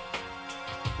masterpiece.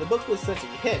 The book was such a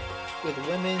hit with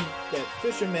women that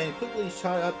fishermen quickly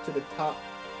shot up to the top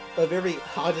of every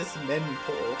hottest men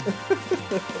poll.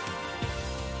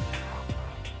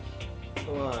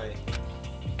 Why?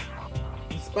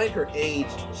 Despite her age,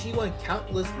 she won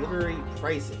countless literary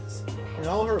prizes, and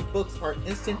all her books are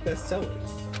instant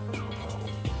bestsellers.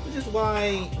 Which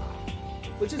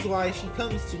is why she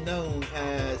comes to known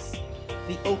as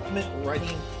the ultimate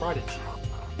writing prodigy.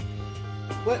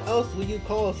 What else would you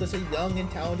call such a young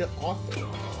and talented author?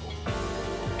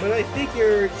 But I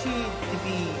figured she'd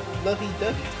be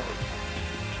lovey-dovey type.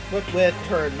 But with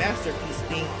her masterpiece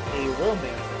being a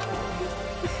romance.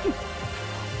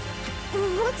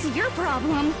 What's your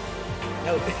problem?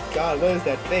 Oh god, what is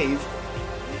that face?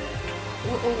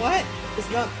 What? It's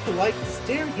not polite to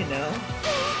stare, you know.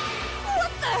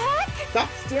 What the heck? Stop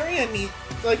staring at me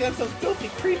like I'm some filthy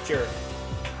creature.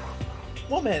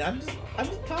 Woman, I'm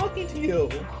just talking to you.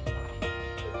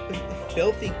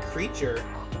 Filthy creature.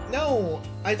 No,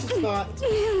 I just thought...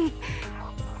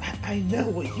 I know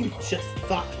what you just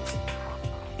thought.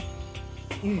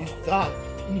 You thought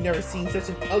you never seen such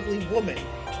an ugly woman.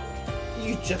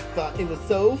 You just thought it was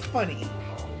so funny.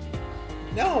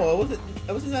 No,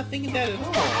 I wasn't not thinking that at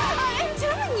all. I'm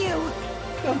telling you!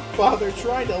 Don't bother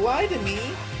trying to lie to me.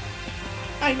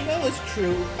 I know it's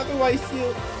true, otherwise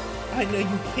I know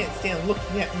you can't stand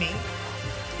looking at me.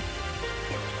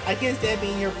 I can't stand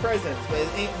being in your presence, but it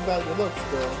ain't about your looks,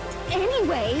 girl.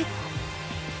 Anyway...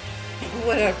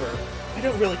 Whatever. I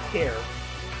don't really care.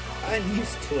 I'm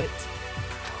used to it.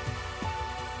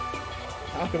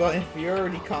 Talk about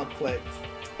inferiority complex.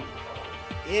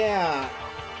 Yeah,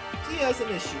 she has some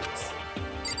issues.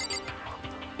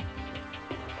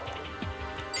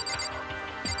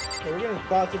 Okay, we're gonna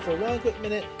pause it for one quick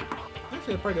minute.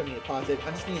 Actually, I probably don't need to pause it.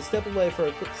 I just need to step away for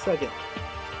a quick second.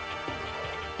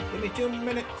 Give me 2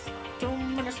 minutes. 2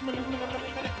 minutes, minutes.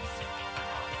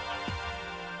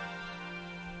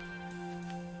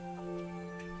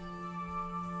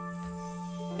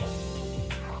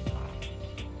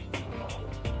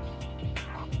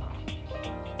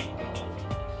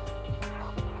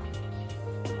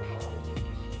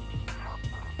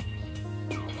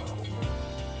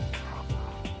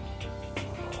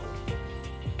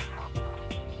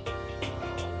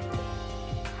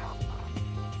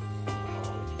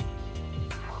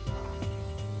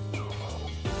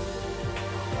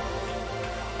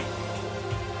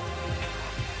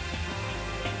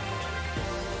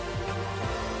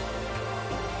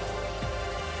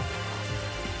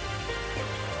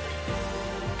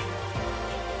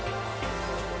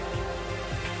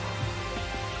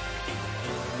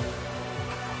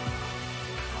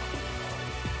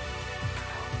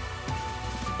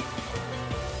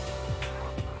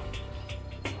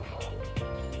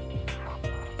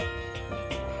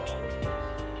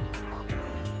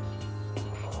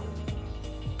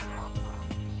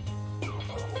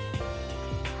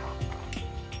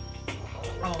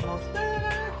 Almost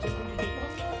there. Just need to do one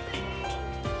more thing.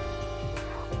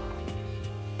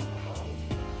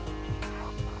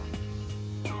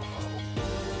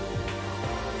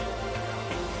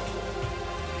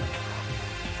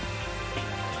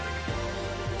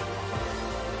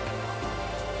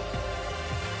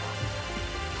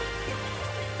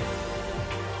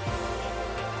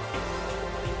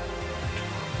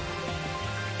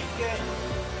 Okay.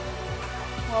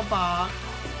 Well, back.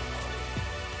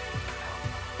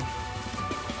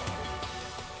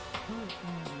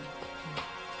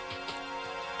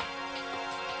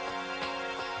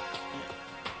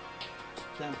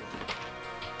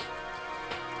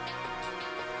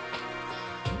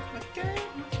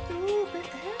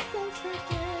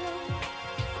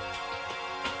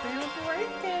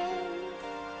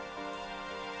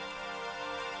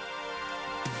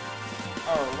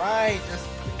 Alright, let's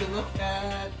take a look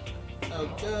at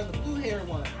the blue hair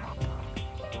one.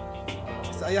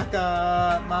 Sayaka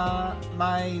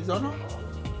Maizono?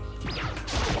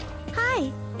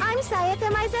 Hi, I'm Sayaka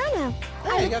Maizono.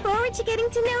 Hey, I look forward to getting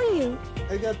to know you.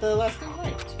 I got the last name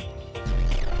right.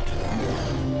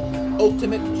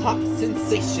 Ultimate pop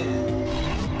sensation.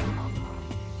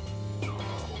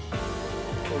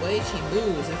 The way she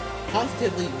moves is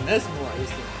positively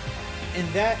mesmerizing. And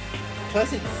that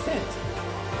pleasant scent,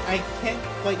 I can't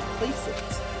quite place it.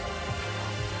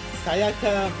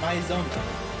 Sayaka Maizono.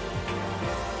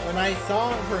 When I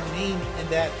saw her name in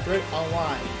that thread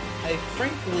online, I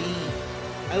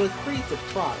was pretty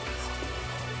surprised.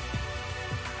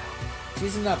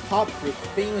 She's in a pop group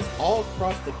famous all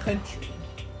across the country.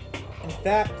 In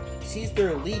fact, she's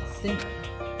their lead singer.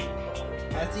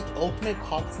 As the ultimate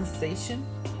pop sensation,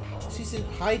 she's in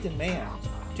high demand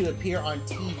to appear on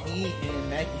TV and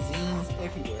magazines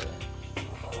everywhere.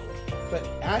 But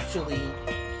actually,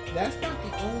 that's not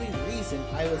the only reason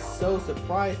I was so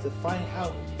surprised to find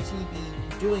out she'd be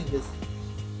going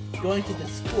to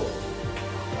this school.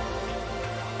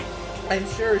 I'm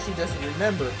sure she doesn't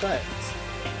remember, but...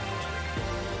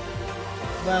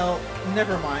 well,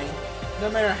 never mind. No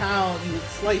matter how you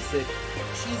slice it,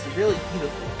 she's really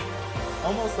beautiful.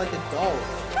 Almost like a doll.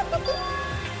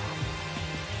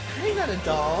 I'm not a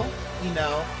doll, you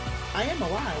know. I am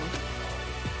alive.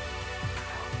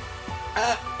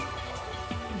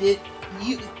 Did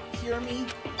you hear me?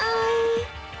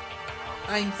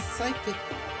 I'm psychic.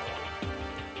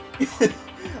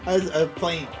 I was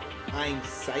playing. I'm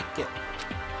psychic.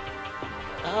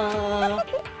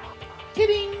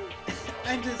 Kidding.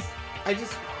 I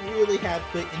just really have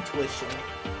good intuition.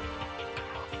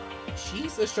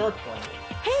 She's a sharp one.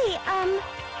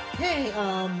 Hey,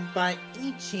 by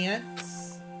any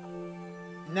chance?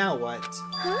 Now what?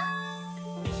 Huh?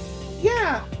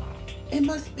 Yeah, it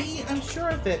must be, I'm sure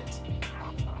of it.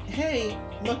 Hey,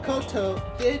 Makoto,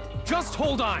 did... Just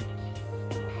hold on!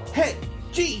 Hey,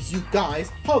 geez, you guys,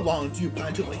 how long do you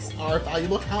plan to waste our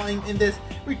valuable time in this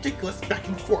ridiculous back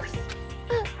and forth?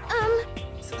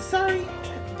 Sorry,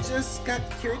 just got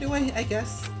carried away, I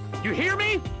guess. You hear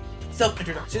me?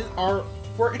 Self-introductions are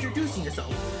for introducing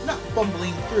yourself, not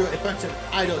bumbling through a bunch of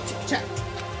idle chit-chat.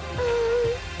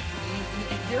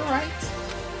 You're right.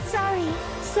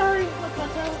 Sorry,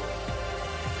 Makoto.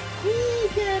 We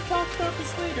can talk about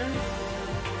this later.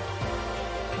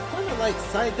 It sounded like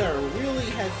Saika really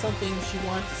had something she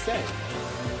wanted to say.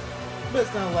 But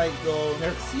it's not like they'll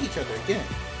never see each other again.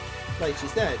 Like she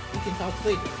said, we can talk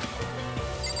later.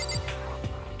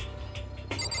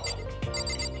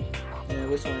 And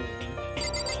which one?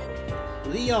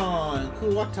 Leon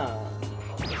Kuwata.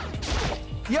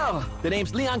 Yo, the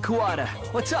name's Leon Kuwata.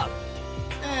 What's up?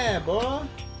 Hey, boy.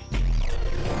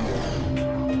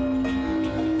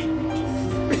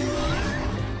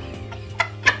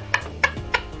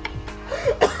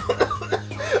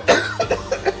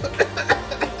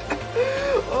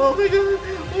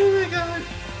 Oh my god.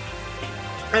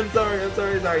 I'm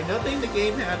sorry. Nothing in the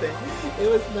game happened. It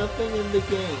was nothing in the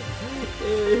game.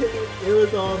 It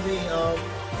was all me.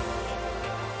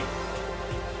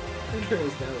 I'm turning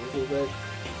this down a little bit.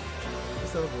 It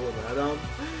sounds a little bad.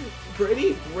 For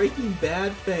any Breaking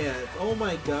Bad fans, oh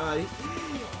my god.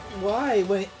 Why,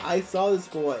 when I saw this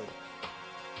boy,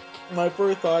 my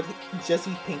first thought,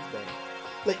 Jesse Pinkman.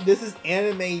 Like, this is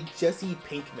anime Jesse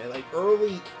Pinkman. Like,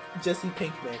 early Jesse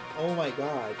Pinkman. Oh my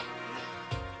god.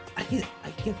 I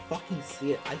can fucking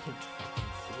see it.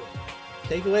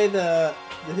 Take away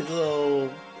his little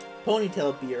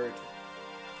ponytail beard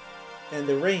and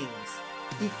the rings.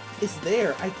 It's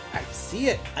there. I see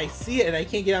it. And I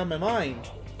can't get out of my mind.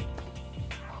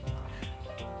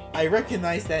 I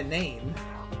recognize that name.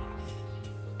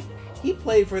 He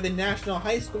played for the National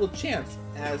High School Champs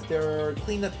as their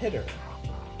cleanup hitter,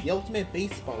 the ultimate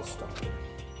baseball star.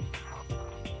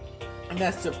 And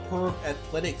that superb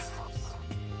athletics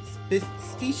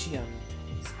specimen.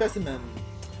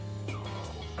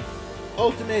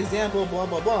 Ultimate example, blah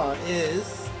blah blah,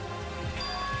 is...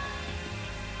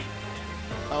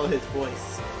 oh, his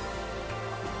voice.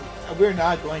 We're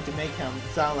not going to make him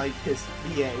sound like his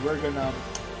VA. We're gonna...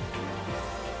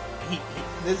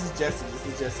 This is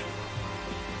Jesse.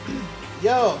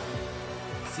 Yo!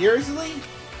 Seriously?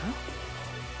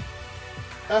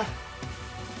 Huh?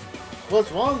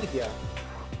 What's wrong with you?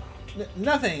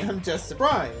 Nothing, I'm just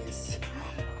surprised.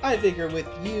 I figure with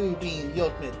you being the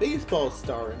ultimate baseball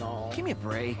star and all... Give me a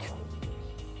break.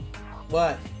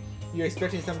 What? You're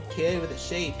expecting some kid with a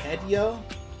shaved head, yo?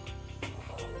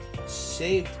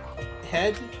 Shaved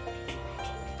head?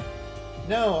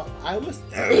 No, I was...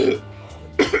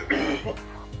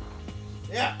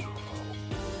 yeah.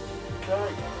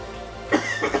 Sorry.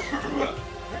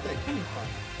 Where's that coming from?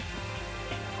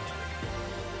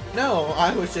 No,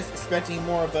 I was just expecting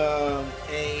more of a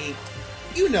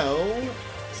you know,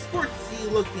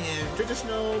 sportsy looking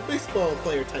traditional baseball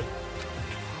player type.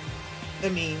 I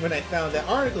mean, when I found that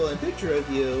article and picture of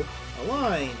you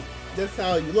online, that's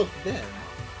how you looked then.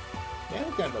 Yeah,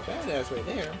 look kind of a badass right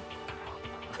there.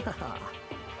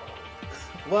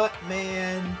 What,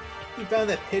 man? You found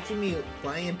that picture of me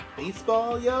playing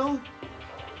baseball, yo?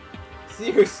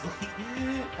 Seriously,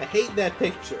 I hate that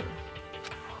picture.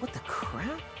 What the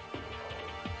crap?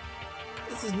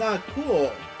 This is not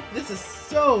cool. This is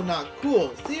so not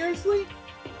cool. Seriously?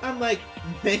 I'm like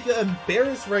mega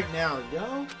embarrassed right now,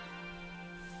 yo.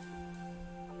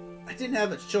 I didn't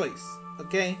have a choice,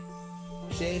 okay?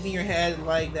 Shaving your head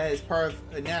like that is part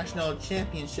of a national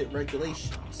championship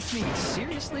regulations. I mean,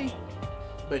 seriously?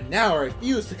 But now I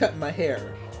refuse to cut my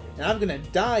hair. And I'm gonna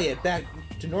dye it back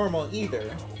to normal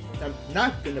either. I'm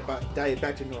not gonna dye it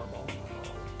back to normal.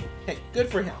 Hey, good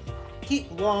for him.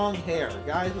 Keep long hair.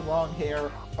 Guys with long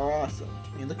hair are awesome.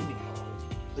 I mean, look at me.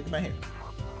 Look at my hair.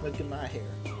 Look at my hair.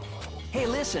 Hey,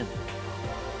 listen.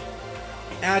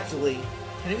 Actually,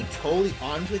 can I be totally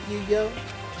honest with you, yo?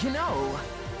 You know,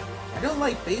 I don't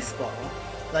like baseball.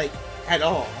 Like, at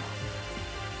all.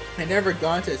 I never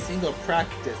gone to a single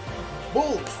practice.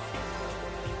 Bull!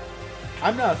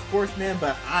 I'm not a sportsman,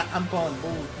 but I'm calling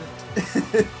bull.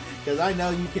 Because I know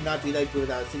you cannot be that good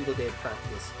without a single day of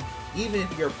practice. Even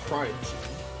if you're a prodigy.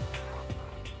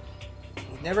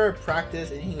 He's never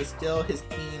practiced and he was still his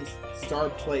team's star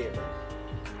player.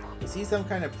 Was he some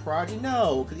kind of prodigy?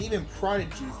 No, because even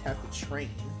prodigies have to train.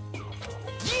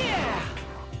 yeah!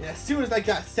 And as soon as I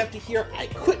got accepted here, I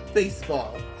quit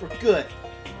baseball for good.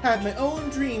 Had my own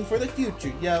dream for the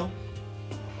future, yo.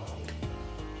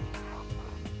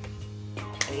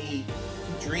 A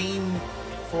dream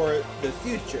for the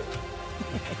future.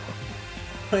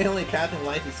 My only path in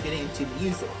life is getting into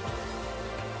music.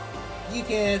 You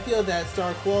can feel that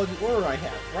star quality aura I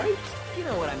have, right? You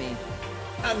know what I mean.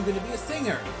 I'm gonna be a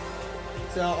singer.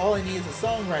 So all I need is a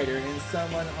songwriter and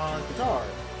someone on guitar.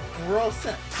 And we're all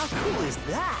set. How cool is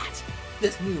that?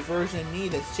 This new version of me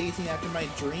that's chasing after my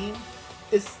dream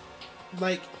is,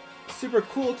 like, super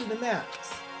cool to the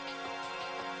max.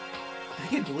 I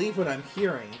can't believe what I'm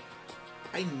hearing.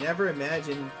 I never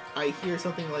imagined I'd hear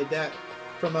something like that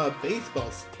from a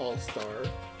baseball all-star.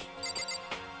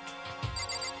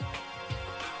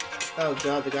 Oh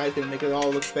god, the guy's gonna make it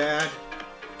all look bad.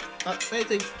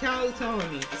 Wait, it's Callie telling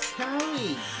me. It's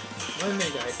Callie! 1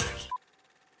 minute, guys.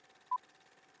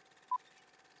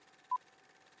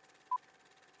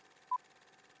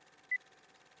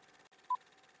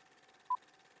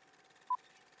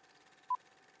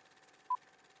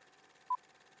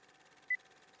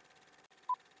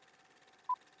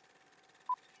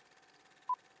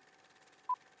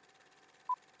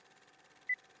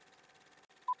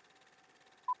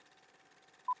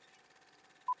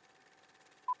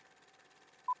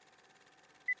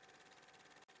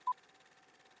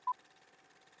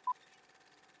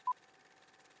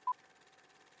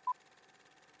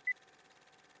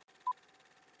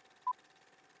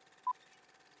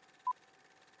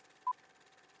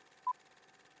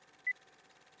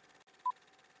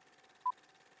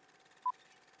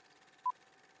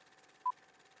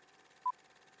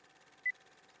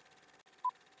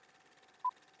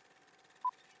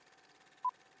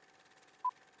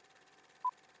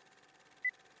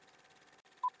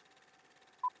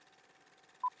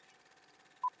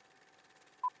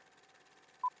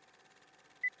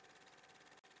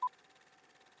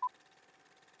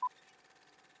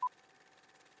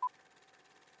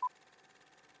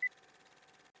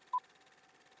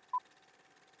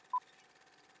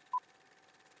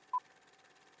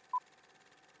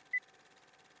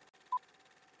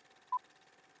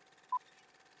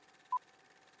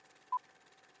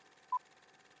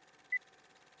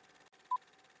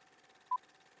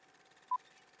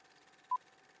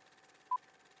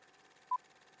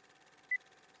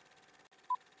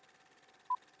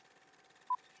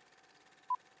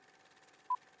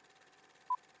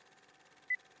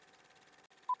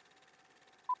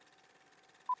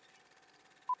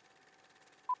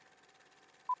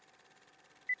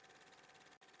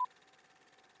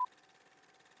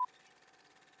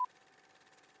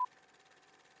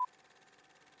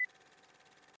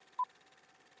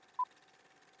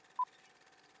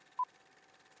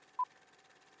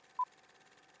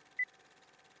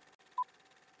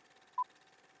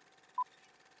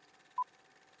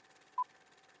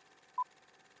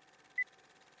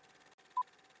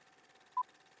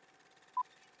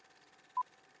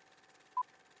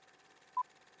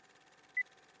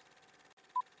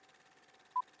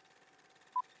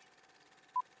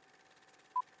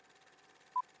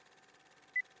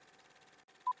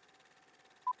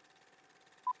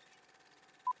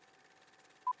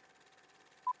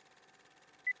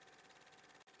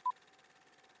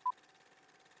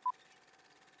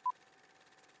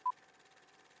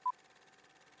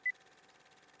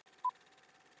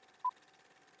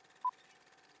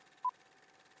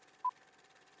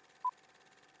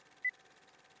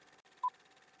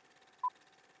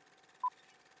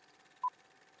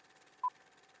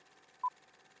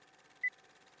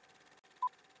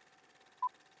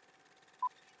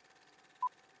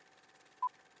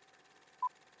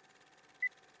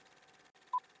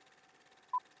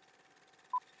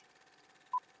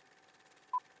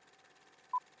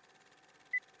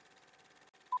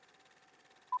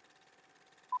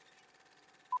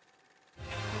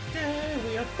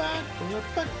 for your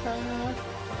backpack.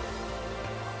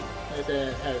 I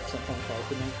said I had some phone calls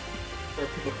to make. Or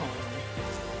people calling me.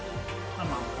 My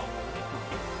mom called me.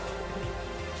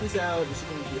 She's out and she's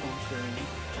going to be home soon.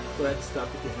 So I had to stop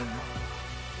again.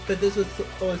 But this was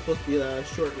always supposed to be a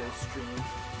short-lived stream.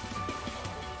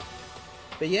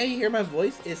 But yeah, you hear my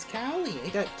voice? It's Callie. I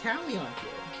got Callie on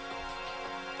here.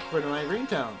 For my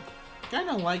ringtone.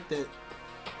 Kinda like that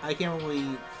I can't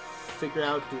really figure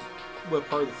out what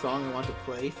part of the song I want to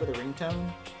play for the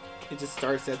ringtone. It just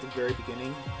starts at the very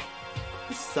beginning.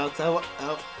 It sucks.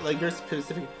 Like there's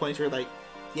specific points where like,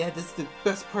 yeah, this is the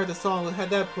best part of the song. Let's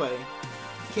have that play.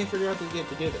 Can't figure out the game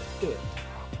to do this. Do it.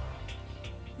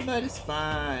 But it's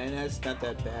fine. That's not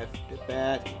that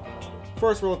bad.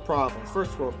 First world problems.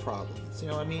 First world problems. You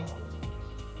know what I mean?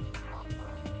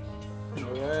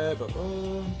 Alright,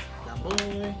 boom.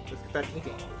 Boy. Let's get back to the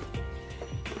game.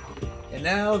 And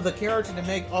now the character to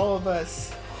make all of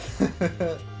us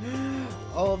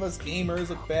gamers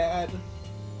look bad.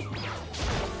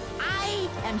 I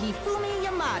am Hifumi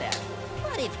Yamada.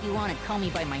 But if you want to call me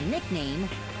by my nickname,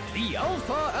 The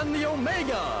Alpha and the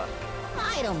Omega!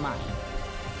 I don't mind.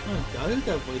 Oh god, who's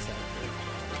that voice actor?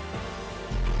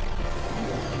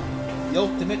 The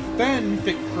ultimate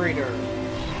fanfic creator!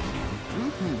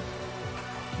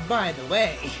 By the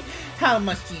way, how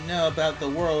much do you know about the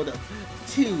world of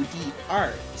 2D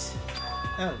art?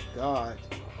 Oh god.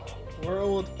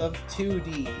 World of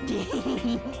 2D.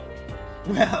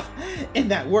 Well, in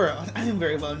that world, I am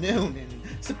very well known and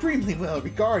supremely well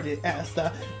regarded as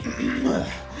the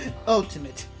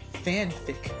ultimate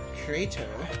fanfic creator.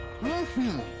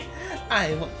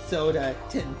 I once sold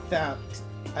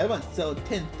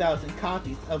 10,000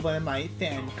 copies of one of my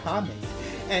fan comics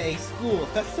at a school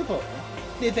festival.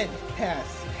 The event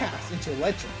passed into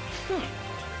legend.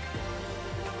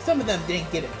 Some of them didn't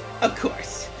get it, of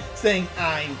course, saying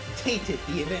I tainted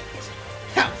the event.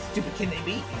 How stupid can they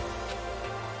be?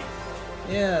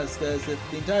 Yes, because if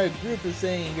the entire group is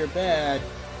saying you're bad,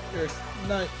 there's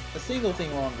not a single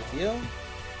thing wrong with you.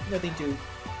 Nothing to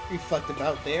reflect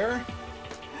about there.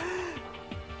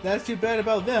 That's too bad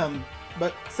about them,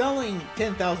 but selling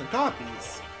 10,000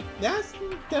 copies, that's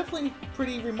definitely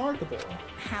pretty remarkable.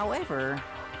 However,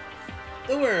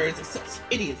 the words of such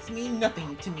idiots mean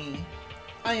nothing to me.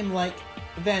 I am like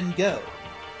Van Gogh,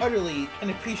 utterly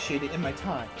unappreciated in my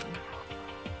time.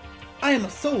 I am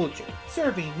a soldier,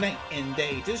 serving night and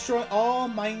day to destroy all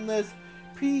mindless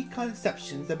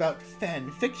preconceptions about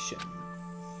fan fiction.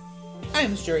 I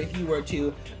am sure if you were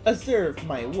to observe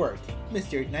my work,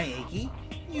 Mr. Naegi,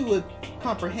 you would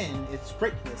comprehend its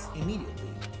greatness immediately.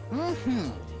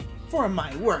 For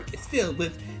my work is filled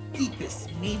with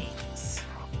deepest meanings.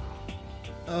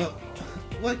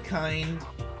 What kind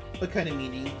of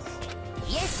meanings?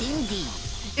 yes indeed.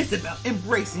 It's about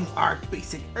embracing our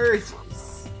basic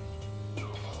urges.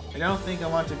 I don't think I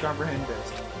want to comprehend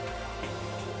this.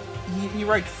 He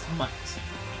writes smut.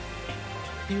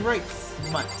 He writes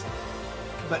smut.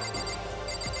 But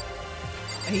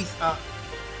he's am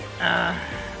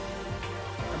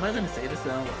I gonna say this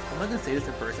though? I'm not gonna say this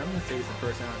in person. I'm gonna say this in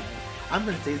person. I'm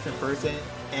gonna say this in person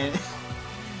and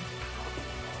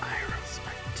I wrote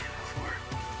smut too before.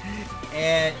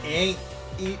 And it ain't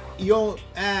you don't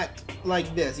act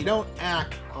like this. You don't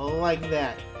act like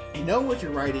that. You know what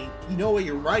you're writing. You know what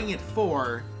you're writing it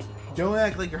for. Don't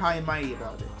act like you're high and mighty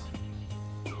about it.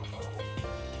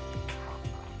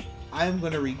 I'm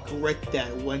gonna regret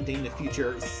that one day in the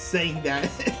future, saying that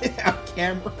on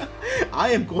camera.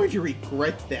 I am going to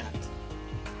regret that.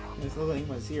 There's no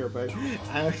anyone's here, but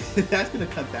that's gonna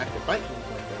come back to bite me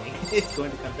one day. It's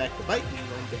going to come back to bite me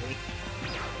one day.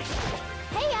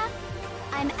 Heya!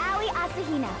 I'm Aoi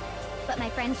Asahina, but my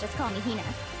friends just call me Hina.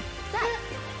 Sup?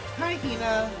 Hi,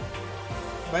 Hina.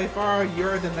 By far,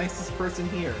 you're the nicest person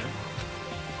here.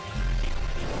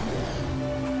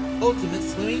 Ultimate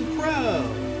Swimming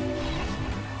Pro!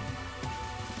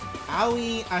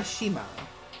 Aoi Ashima.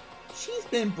 She's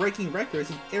been breaking records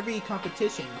in every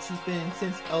competition she's been in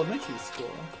since elementary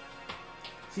school.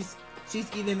 She's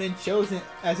even been chosen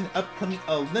as an upcoming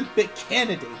Olympic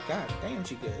candidate. God damn,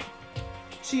 she good.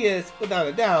 She is, without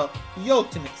a doubt, the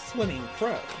ultimate swimming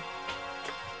pro.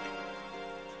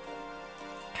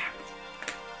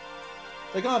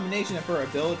 The combination of her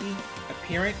ability,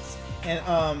 appearance, and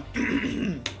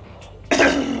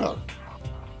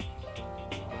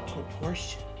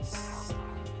proportions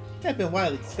have been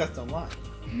widely discussed online.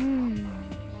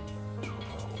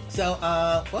 So,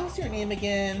 what was your name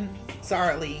again?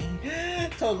 Sorry,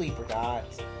 totally forgot.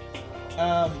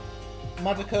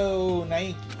 Matoko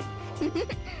Naiki.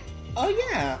 Oh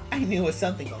yeah, I knew it was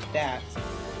something like that.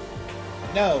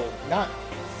 No, not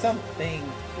something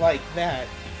like that,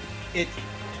 it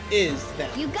is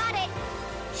that. You got it!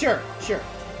 Sure.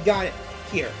 Got it.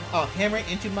 Here, I'll hammer it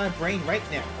into my brain right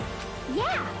now.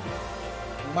 Yeah!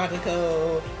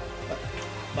 Makoto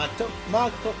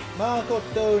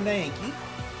Naegi.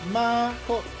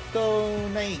 Makoto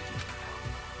Naegi.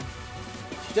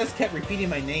 She just kept repeating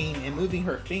my name and moving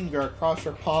her finger across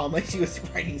her palm like she was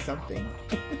writing something.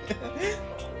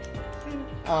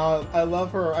 I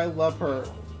love her.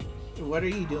 What are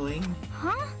you doing?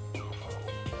 Huh?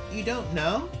 You don't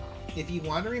know? If you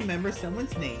want to remember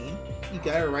someone's name, you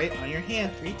gotta write on your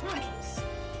hand 3 times.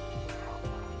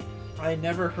 I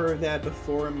never heard that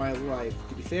before in my life.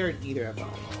 To be fair, neither have I.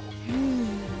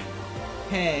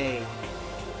 Hey,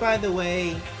 by the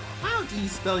way, how do you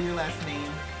spell your last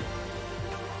name?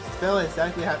 Spell it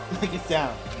exactly how like it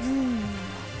sounds.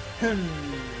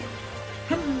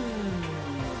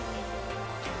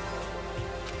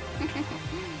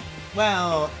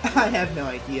 Well, I have no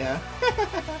idea.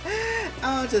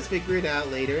 I'll just figure it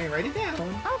out later and write it down.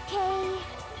 Okay.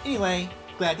 Anyway,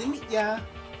 glad to meet ya.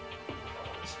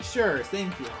 Sure,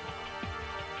 same here.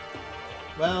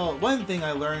 Well, one thing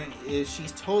I learned is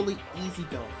she's totally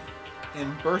easygoing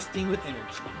and bursting with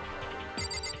energy.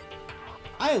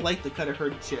 I like the cut of her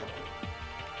jib.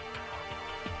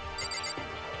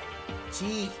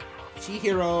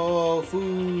 Chihiro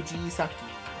Fujisaki.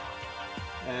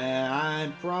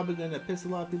 I'm probably gonna piss a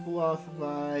lot of people off if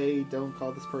I don't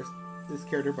call this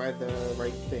character by the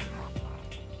right thing.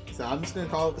 So I'm just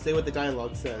gonna say what the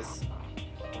dialogue says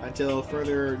until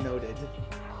further noted.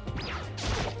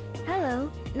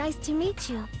 Hello, nice to meet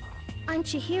you. I'm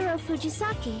Chihiro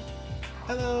Fujisaki.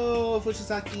 Hello,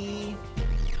 Fujisaki.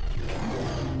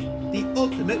 The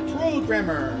ultimate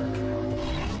programmer.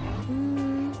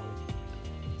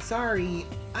 Sorry,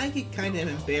 I get kind of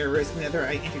embarrassed whenever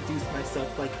I introduce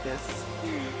myself like this.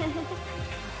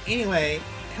 Anyway,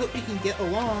 hope you can get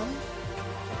along.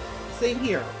 Same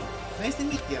here. Nice to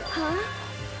meet you. Huh?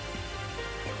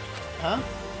 Huh?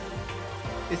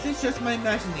 Is this just my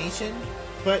imagination?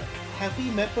 But have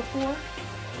we met before?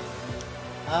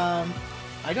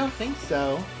 I don't think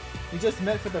so. We just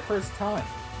met for the first time,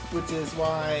 which is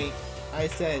why I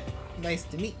said nice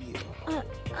to meet you.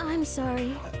 I'm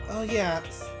sorry. Oh yeah,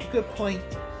 good point.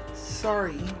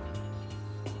 Sorry.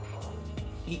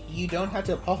 You don't have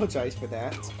to apologize for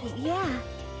that. Yeah.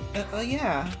 Oh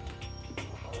yeah.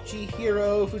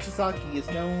 Chihiro Fujisaki is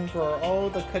known for all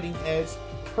the cutting-edge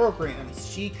programs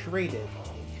she created.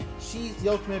 She's the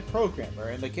ultimate programmer,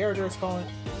 and the character is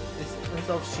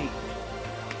herself she.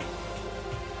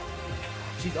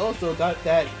 She's also got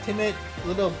that timid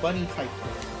little bunny type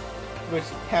thing, which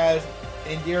has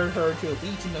endeared her to a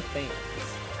legion of fans.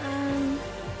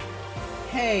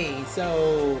 Hey,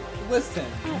 so listen.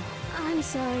 I'm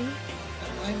sorry.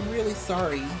 I'm really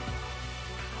sorry.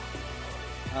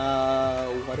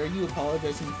 What are you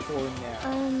apologizing for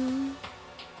now?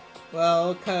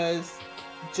 Well,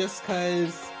 just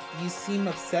cause you seem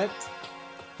upset,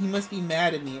 you must be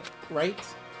mad at me, right?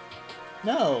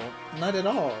 No, not at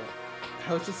all.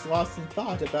 I was just lost in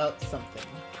thought about something.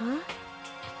 Huh?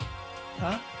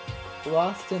 Huh?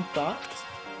 Lost in thought?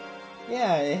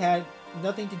 Yeah, it had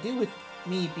nothing to do with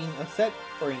me being upset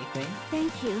or anything.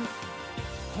 Thank you.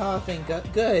 Oh, thank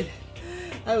God. Good.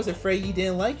 I was afraid you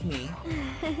didn't like me.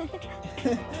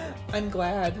 I'm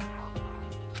glad.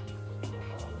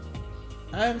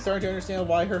 I'm starting to understand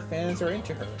why her fans are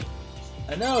into her.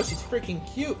 I know, she's freaking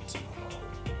cute.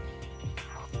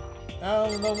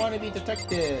 I'm the wannabe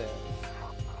detective.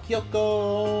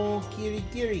 Kyoko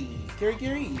Kirigiri.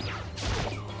 Kirigiri.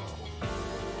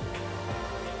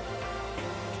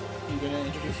 You gonna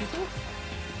introduce yourself?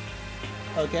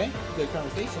 Okay, good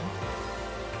conversation.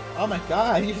 Oh my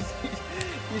god,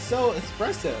 you're so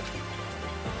expressive.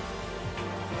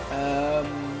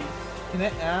 Can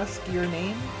I ask your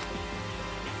name?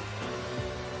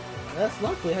 That's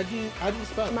lovely. How do you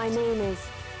spell it? My name is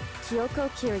Kyoko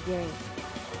Kirigiri.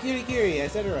 Kirigiri, I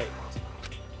said it right.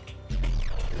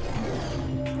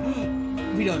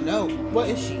 We don't know. What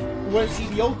is she? What is she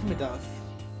the ultimate of?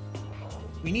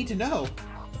 We need to know.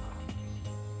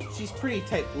 She's pretty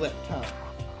tight-lipped, huh?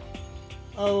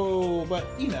 Oh, but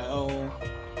you know,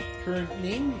 her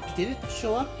name didn't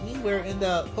show up anywhere in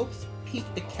the Hope's Peak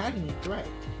Academy thread.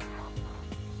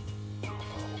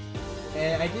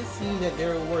 And I did see that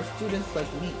there were students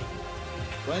like me,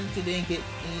 ones who didn't get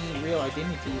any real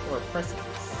identity or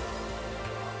presence.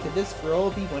 Could this girl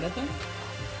be one of them?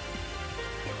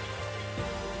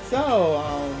 So,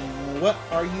 what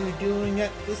are you doing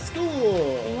at the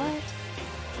school? What?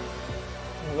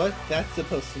 What that's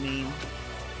supposed to mean?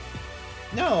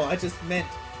 No, I just meant,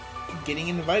 getting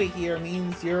invited here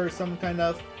means you're some kind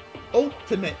of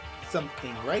ultimate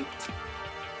something, right?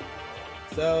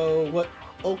 So, what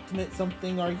ultimate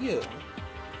something are you?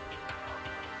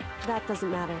 That doesn't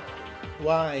matter.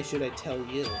 Why should I tell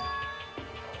you?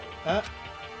 Huh?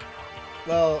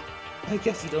 Well, I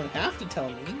guess you don't have to tell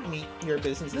me. Your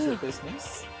business is your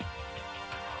business.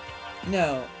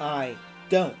 No, I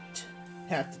don't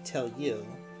have to tell you.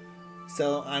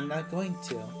 So I'm not going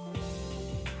to.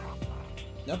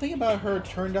 Nothing about her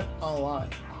turned up online.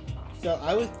 So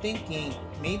I was thinking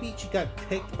maybe she got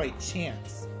picked by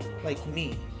chance, like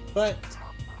me. But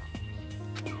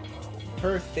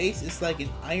her face is like an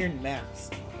iron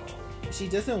mask. She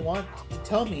doesn't want to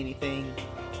tell me anything.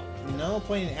 No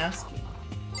point in asking.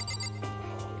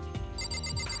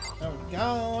 Oh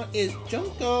god, it's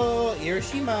Junko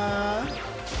Irishima.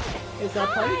 It's our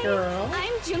party girl.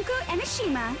 I'm Junko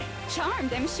Enoshima.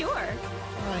 Charmed, I'm sure.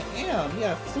 I am. You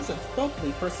have such a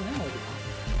bubbly personality.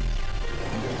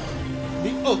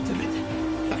 The ultimate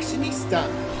fashionista.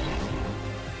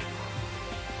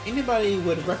 Anybody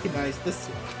would recognize this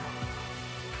one.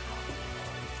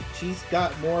 She's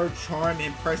got more charm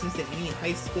and presence than any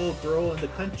high school girl in the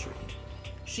country.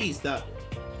 She's the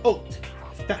haute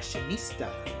fashionista.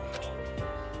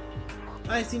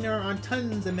 I've seen her on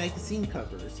tons of magazine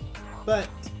covers, but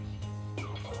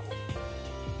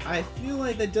I feel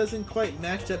like that doesn't quite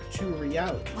match up to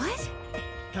reality. What?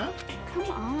 Huh?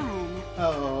 Come on.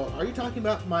 Oh, are you talking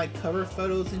about my cover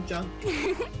photos and junk?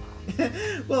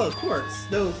 Well, of course.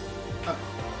 Those... Oh,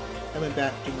 I went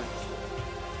back too much.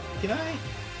 Can I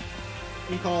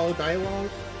recall dialogue?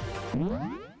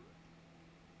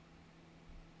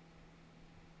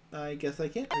 I guess I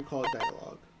can't recall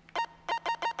dialogue.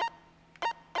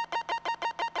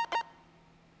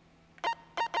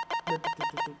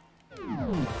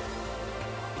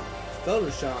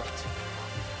 Photoshopped.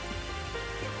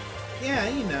 Yeah,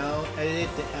 you know,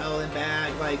 edited to hell and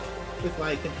back, like, with,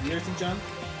 like, computers and junk.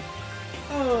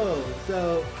 Oh,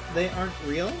 so they aren't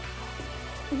real?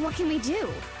 What can we do?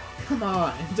 Come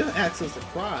on, don't act so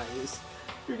surprised.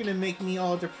 You're gonna make me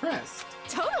all depressed.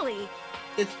 Totally.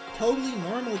 It's totally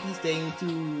normal these days to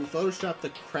Photoshop the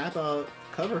crap out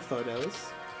cover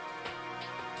photos.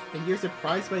 If you're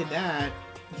surprised by that,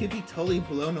 you'd be totally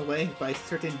blown away by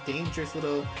certain dangerous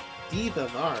little diva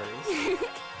of ours.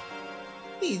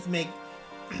 These make...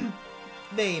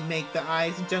 they make the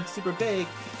eyes and junk super big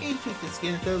and tweak the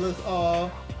skin so it looks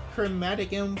all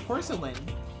chromatic and porcelain.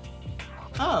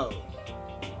 Oh.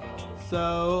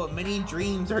 So many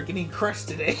dreams are getting crushed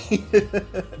today.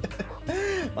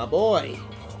 My boy.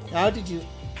 How did you...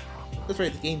 That's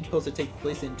right, the game was supposed to take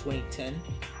place in 2010.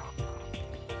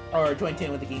 Or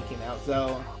 2010 when the game came out,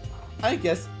 so... I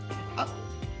guess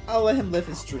I'll let him live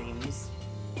his dreams.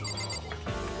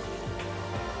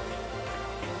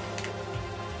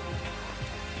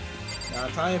 Now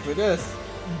time for this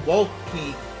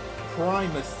bulky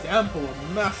prime sample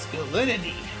of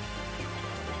masculinity.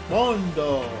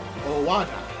 Mondo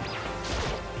Owada.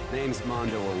 Name's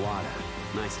Mondo Owada.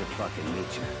 Nice to fucking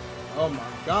meet you. Oh my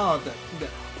god,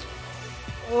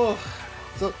 oh,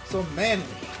 so manly.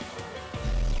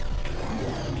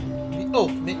 The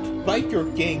ultimate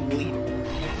biker gang leader.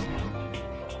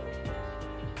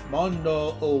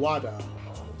 Mondo Owada,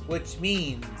 which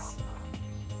means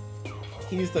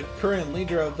he's the current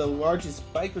leader of the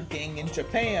largest biker gang in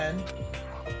Japan.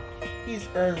 He's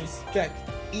earned respect,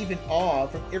 even awe,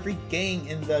 from every gang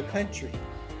in the country.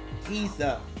 He's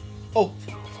the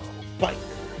ultimate biker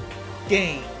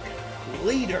gang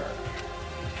leader.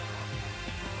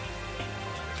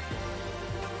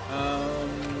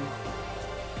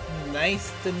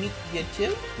 Nice to meet you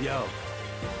too. Yo.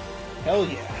 Hell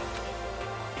yeah.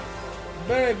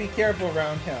 Better be careful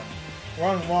around him.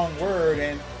 One wrong word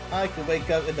and I could wake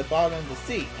up at the bottom of the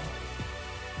sea.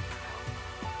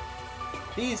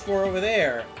 These 4 over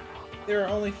there. There are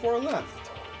only 4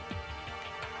 left.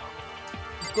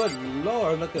 Good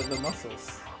lord, look at the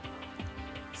muscles.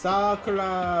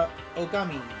 Sakura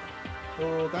Ogami.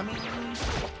 Ogami?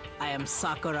 I am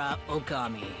Sakura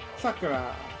Ogami.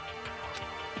 Sakura.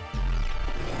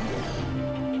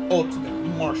 Ultimate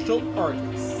martial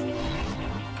artist.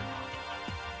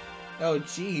 Oh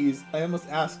jeez, I almost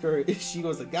asked her if she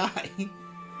was a guy.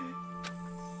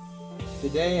 The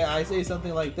day I say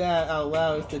something like that out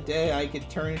loud is the day I could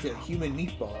turn into a human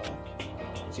meatball.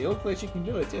 She looks like she can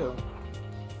do it too.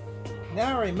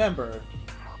 Now I remember,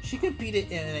 she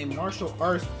competed in a martial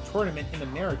arts tournament in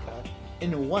America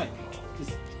and won,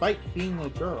 despite being a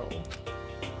girl.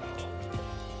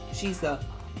 She's the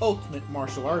ultimate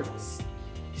martial artist.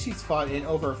 She's fought in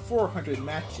over 400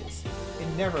 matches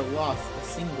and never lost a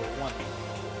single one.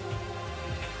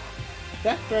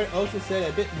 That thread also said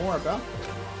a bit more about her.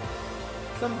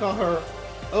 Some call her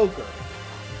ogre.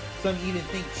 Some even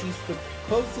think she's the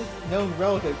closest known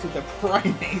relative to the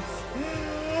primates.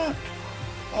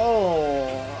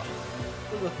 Oh,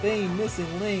 the famed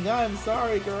missing link. I'm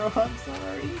sorry, girl. I'm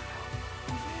sorry.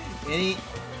 Any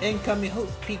incoming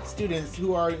Host Peak students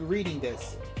who are reading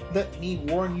this, let me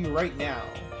warn you right now.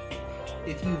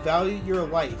 If you value your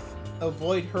life,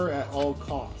 avoid her at all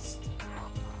costs.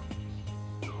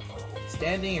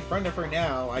 Standing in front of her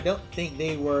now, I don't think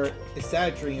they were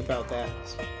exaggerating about that.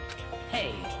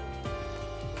 Hey.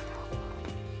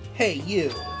 Hey,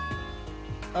 you.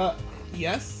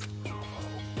 Yes?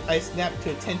 I snapped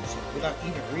to attention without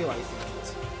even realizing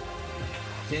it.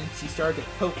 Then she started to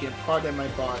poke and prod at my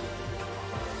body.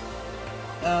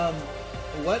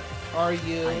 What are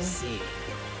you? I see.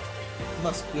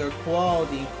 Muscular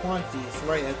quality and quantity is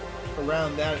right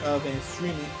around that of an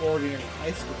extremely ordinary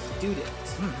high school student.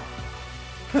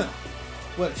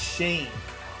 What a shame.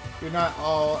 You're not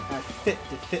all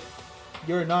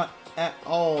You're not at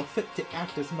all fit to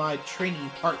act as my training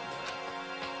partner.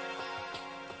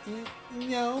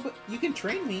 No, but you can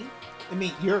train me. I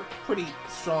mean, you're pretty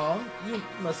strong. You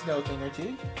must know a thing or two.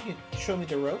 You can show me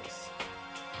the ropes.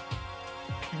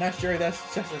 I'm not sure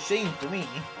that's just a shame for me.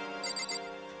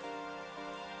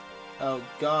 Oh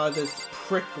god, this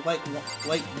prick light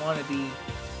wannabe.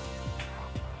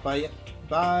 By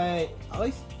at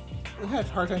least I had a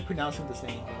hard time pronouncing this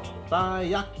name.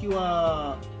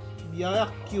 Byakua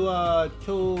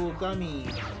Togami.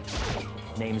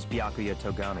 Name's Byakuya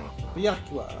Togami.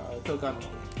 Byakua Togami.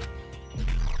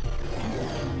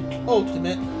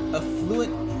 Ultimate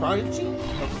affluent prodigy?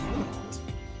 Affluent.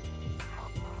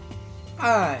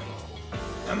 Hi.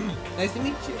 Nice to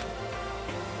meet you.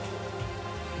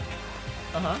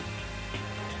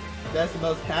 That's the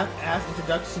most half-assed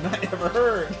introduction I ever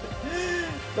heard.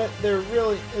 But there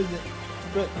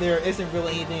isn't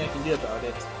really anything I can do about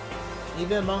it.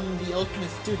 Even among the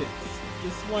ultimate students,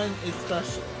 this one is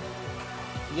special.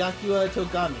 Byakua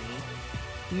Togami.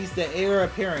 He's the heir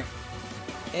apparent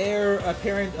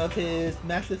of his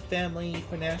massive family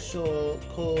financial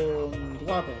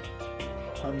conglomerate.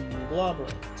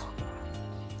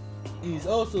 He's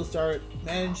also started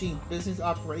managing business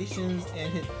operations,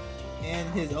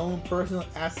 and his own personal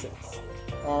assets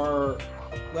are,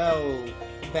 well,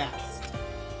 vast.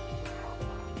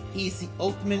 He's the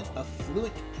ultimate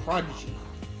affluent prodigy.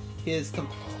 He is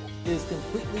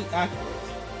completely accurate.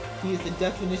 He is the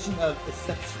definition of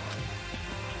exceptional.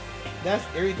 That's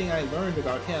everything I learned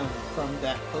about him from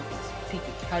that Hope's Peak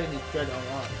Academy thread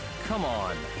online. Come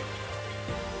on.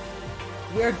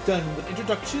 We're done with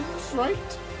introductions,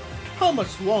 right? How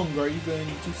much longer are you going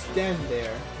to stand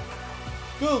there?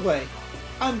 Go away.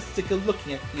 I'm sick of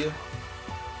looking at you.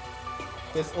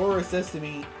 This aura says to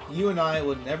me, you and I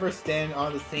will never stand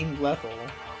on the same level.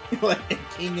 Like a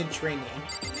king in training.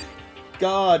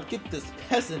 God, get this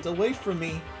peasant away from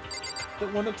me.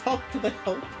 Don't want to talk to the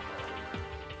help.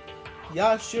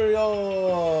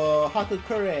 Yashiro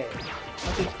Hakakure.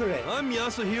 I'm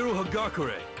Yasuhiro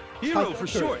Hagakure. Hiro for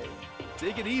short.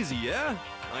 Take it easy, yeah?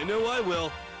 I know I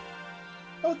will.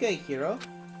 Okay, Hiro.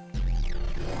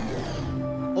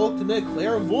 Ultimate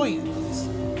clairvoyance.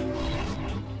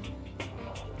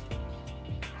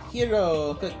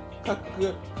 Hiro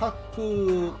Kakagure.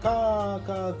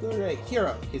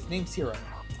 Hiro. His name's Hiro.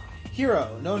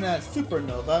 Hiro, known as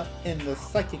Supernova in the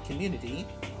psychic community,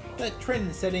 the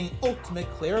trend-setting ultimate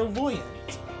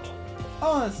clairvoyant.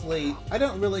 Honestly, I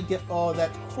don't really get all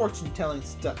that fortune-telling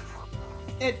stuff.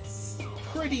 It's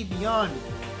pretty beyond me.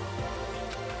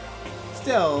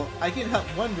 Still, I can't help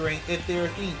wondering if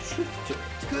there's any truth to it.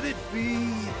 Could it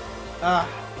be?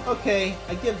 Okay,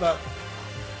 I give up.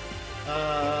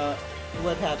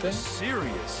 What happened?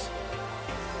 Serious?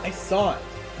 I saw it.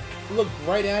 Looked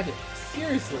right at it.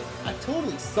 Seriously, I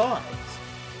totally saw it.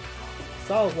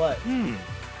 Saw what?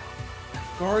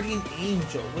 Guardian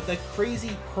angel with a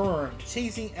crazy perm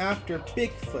chasing after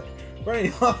Bigfoot,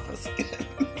 running off a skin.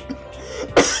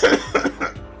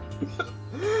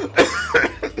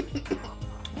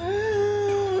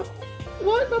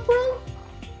 What, my bro?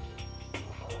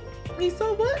 He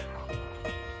saw what?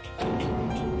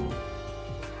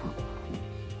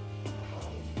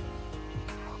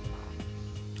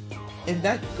 And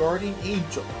that guardian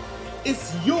angel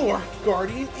is your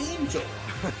guardian angel.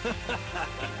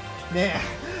 Nah,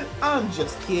 I'm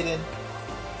just kidding.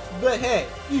 But hey,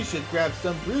 you should grab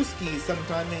some brewskis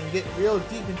sometime and get real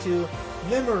deep into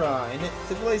Memory and its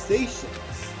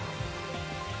civilizations.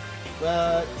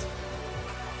 But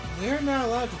we're not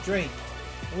allowed to drink.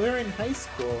 We're in high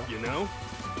school. You know?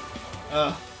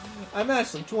 I'm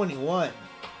actually 21.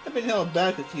 I've been held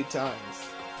back a few times.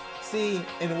 See,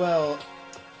 and well,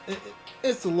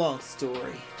 it's a long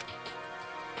story.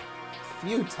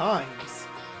 Few times?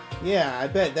 Yeah, I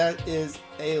bet that is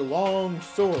a long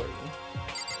story.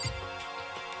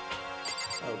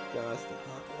 Oh gosh, the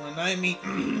hot one. I mean,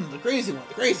 the crazy one,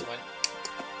 the crazy one.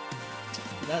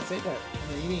 Did not say that.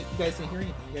 I mean, you guys didn't hear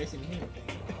anything. You guys didn't hear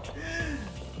anything.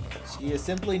 She is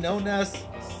simply known as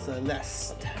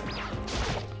Celeste.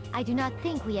 I do not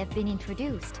think we have been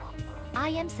introduced. I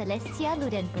am Celestia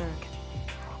Ludenberg.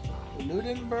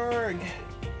 Ludenberg.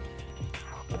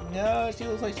 No, she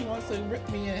looks like she wants to rip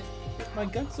my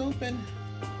guts open.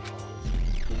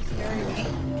 Please marry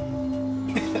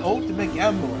me. Ultimate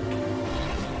gambler.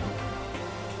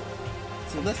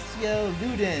 Celestia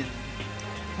Luden.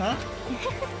 Huh?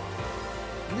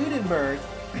 Ludenberg.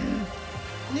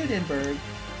 Ludenberg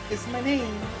is my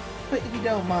name, but if you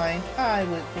don't mind, I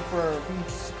would prefer for you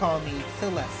just to call me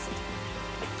Celeste.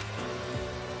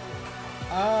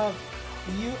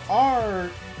 You are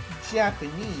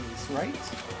Japanese, right?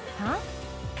 Huh?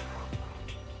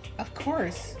 Of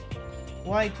course.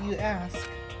 Why do you ask?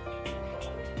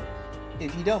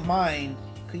 If you don't mind,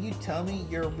 could you tell me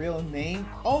your real name?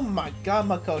 Oh my god,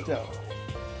 Makoto.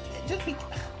 Just be...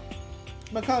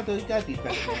 Makoto, you gotta be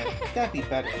better, man. You gotta be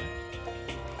better.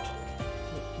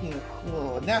 You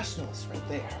little nationalist right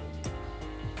there.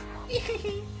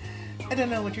 I don't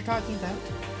know what you're talking about.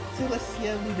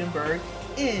 Celestia Ludenberg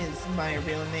is my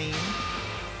real name.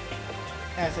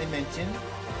 As I mentioned,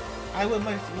 I would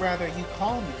much rather you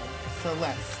call me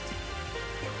Celeste.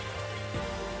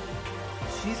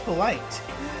 She's polite,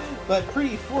 but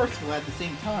pretty forceful at the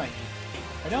same time.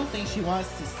 I don't think she wants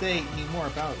to say any more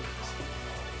about it.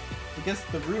 I guess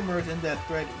the rumors in that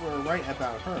thread were right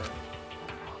about her.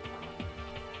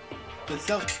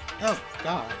 Oh,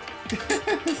 God.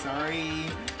 Sorry.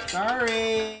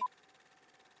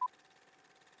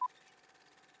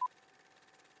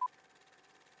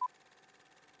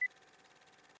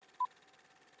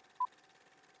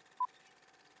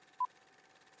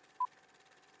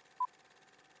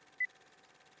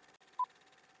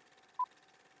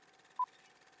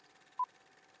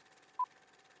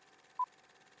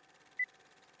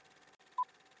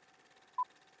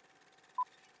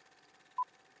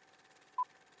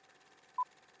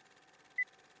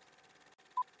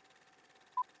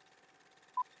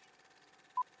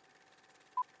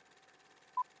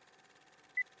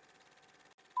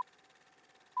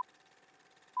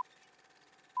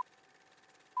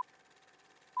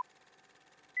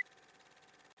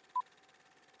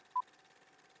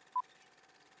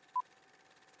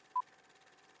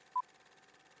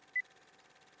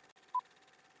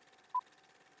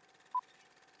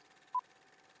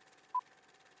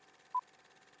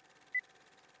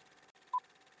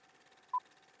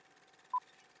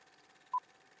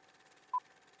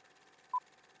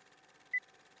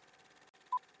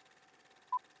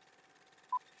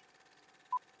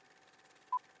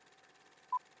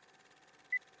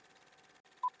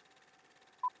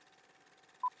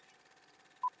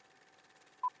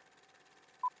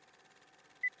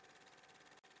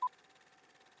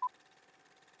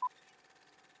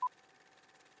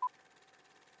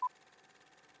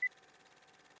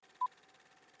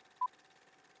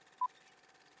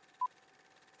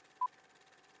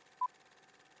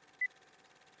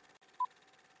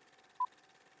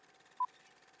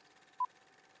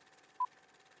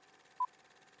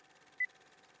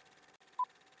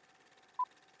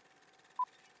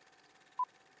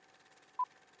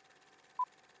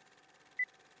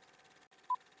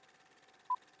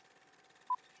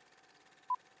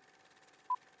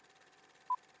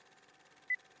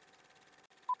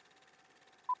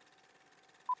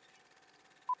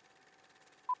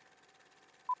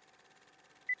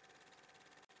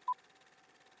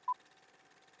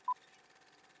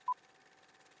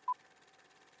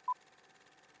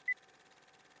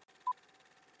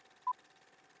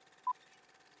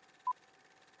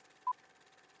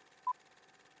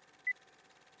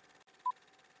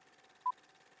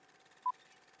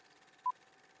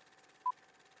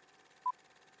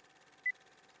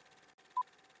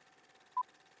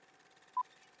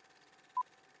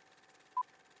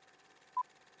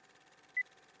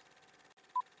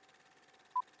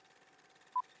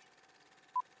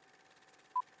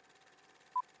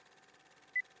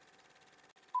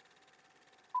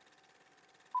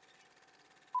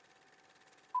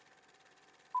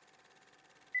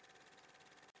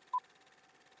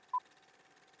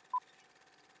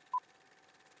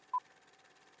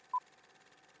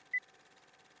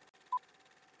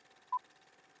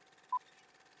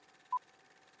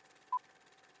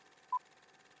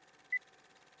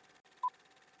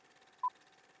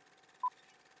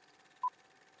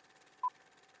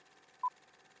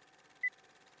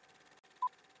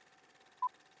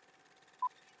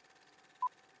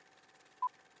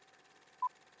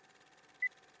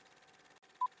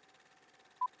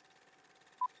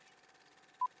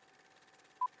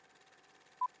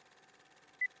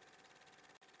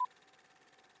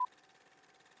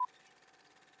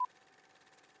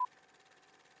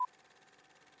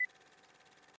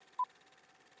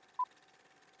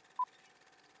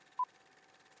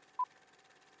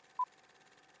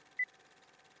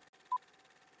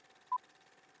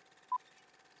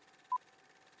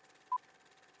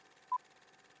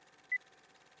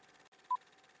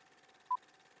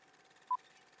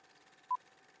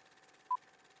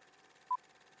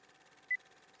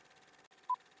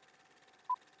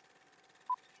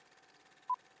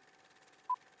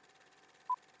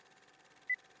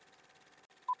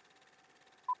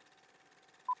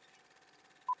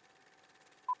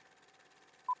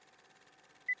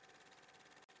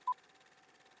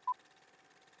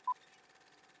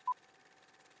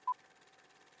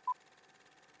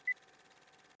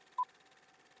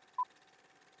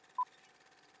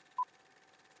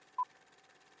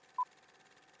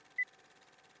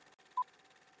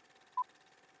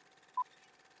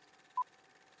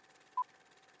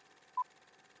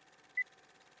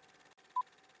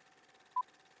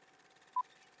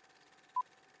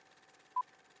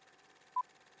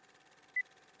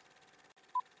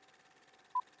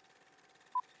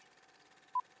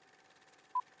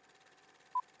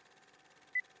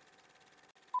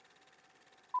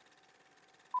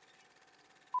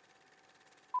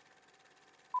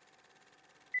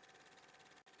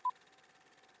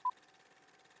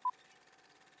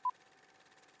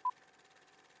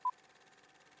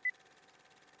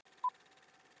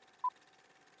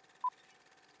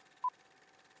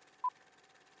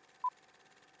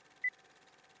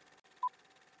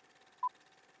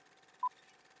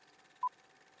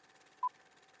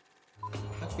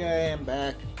 Okay, I'm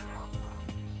back.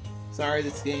 Sorry,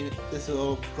 this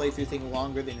little playthrough thing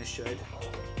longer than it should.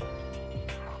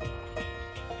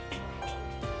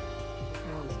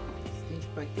 Let's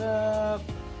back up.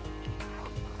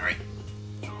 Alright.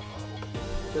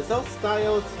 The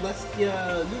self-styled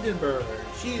Celestia Ludenberg.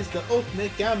 She's the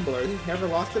ultimate gambler who's never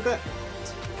lost a bet.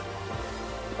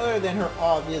 Other than her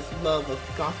obvious love of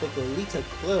gothic Lolita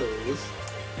clothes,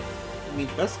 I mean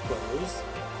best clothes,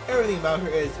 everything about her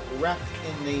is wrapped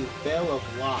in a veil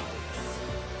of lies.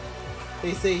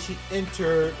 They say she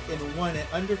entered and won an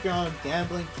underground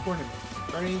gambling tournament,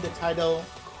 earning the title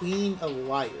Queen of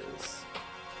Liars.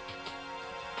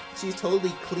 She's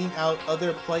totally cleaned out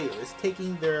other players,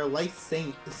 taking their life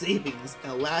savings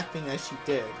and laughing as she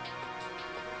did.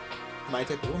 My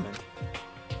type of woman.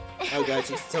 Oh god,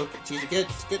 she's so good. She's good.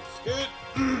 She's good.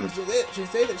 She's good. She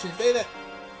say that. She say that.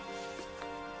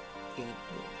 Getting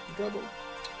in trouble.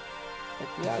 Let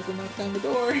the eyes will knock down the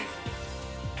door.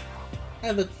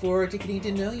 I look forward to getting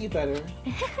to know you better.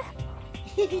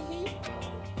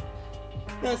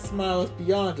 That smile is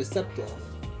beyond deceptive.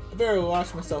 I better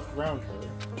watch myself around her.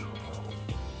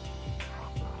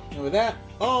 And with that,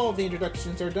 all of the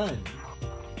introductions are done.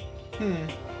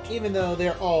 Even though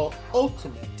they're all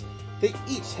ultimate, they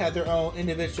each have their own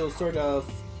individual sort of,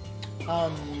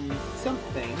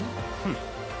 something.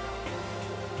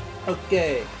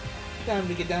 Okay, time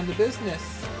to get down to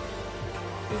business.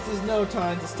 This is no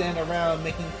time to stand around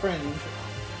making friends.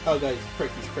 Oh god, he's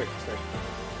prick, sorry.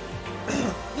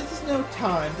 This is no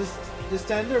time to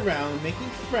stand around making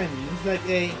friends like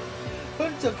a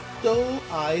bunch of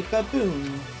dull-eyed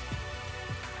baboons.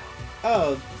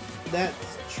 Oh,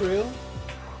 that's true?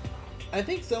 I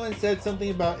think someone said something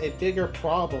about a bigger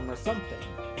problem or something.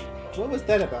 What was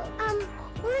that about?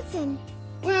 Listen.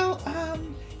 Well,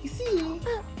 you see...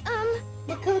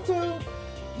 Makoto,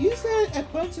 you said a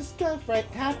bunch of stuff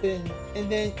happened,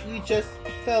 and then you just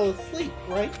fell asleep,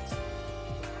 right?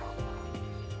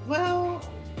 Well,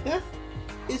 that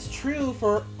is true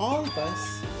for all of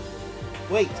us.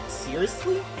 Wait,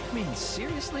 seriously? I mean,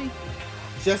 seriously?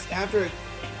 Just after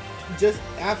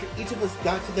each of us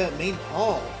got to that main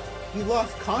hall, we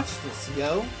lost consciousness,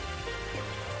 yo.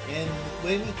 And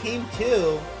when we came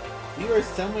to, we were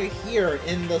somewhere here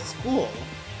in the school.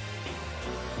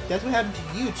 That's what happened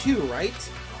to you too,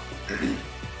 right?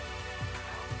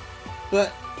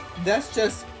 But that's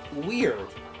just weird.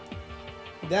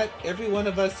 That every one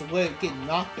of us would get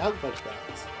knocked out like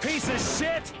that. Piece of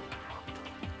shit!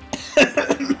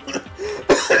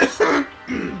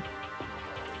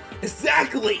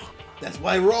 Exactly! That's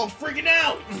why we're all freaking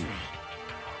out!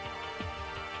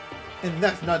 And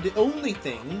that's not the only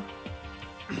thing.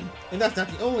 And that's not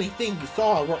the only thing you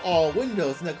saw where all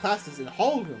windows in the classes and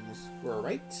hall rooms were,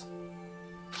 right?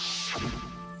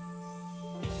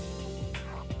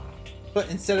 But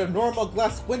instead of normal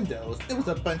glass windows, it was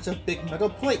a bunch of big metal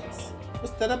plates.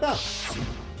 What's that about?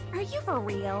 Are you for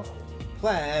real?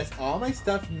 Plus, all my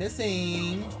stuff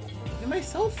missing. Even my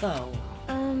cell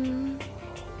phone.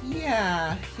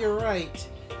 Yeah, you're right.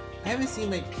 I haven't seen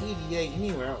my PDA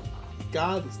anywhere. Oh,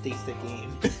 God, this takes the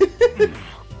game.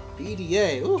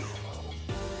 PDA, oof.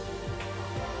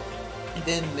 And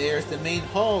then there's the main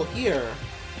hall here.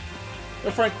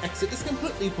 The front exit is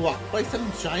completely blocked by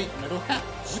some giant metal hatch.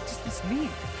 What does this mean?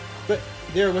 But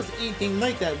there wasn't anything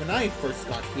like that when I first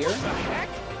got here. What the heck?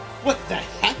 What the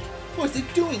heck was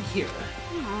it doing here?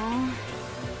 Aww.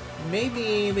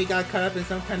 Maybe we got caught up in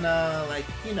some kind of, like,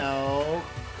 you know,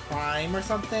 crime or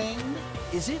something?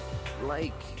 Is it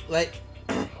like like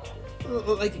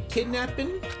a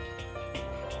kidnapping?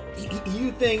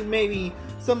 You think maybe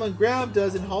someone grabbed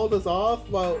us and hauled us off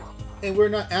and we're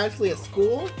not actually at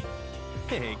school?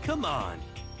 Hey, come on.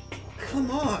 Come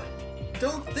on.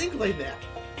 Don't think like that.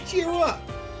 Cheer up.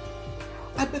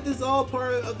 I bet this is all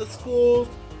part of the school's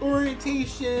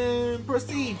orientation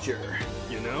procedure.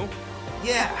 You know?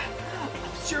 Yeah,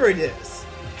 I'm sure it is.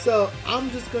 So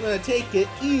I'm just gonna take it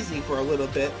easy for a little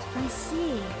bit. I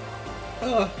see.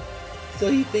 So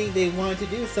you think they wanted to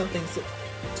do something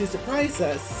to surprise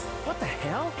us? What the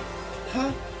hell?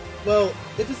 Huh? Well,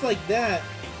 if it's like that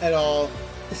at all,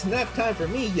 it's nap time for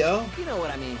me, yo. You know what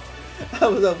I mean. I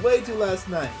was up way too last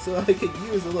night, so I could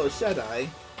use a little shut-eye.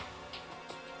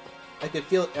 I could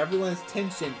feel everyone's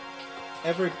tension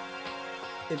ever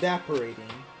evaporating.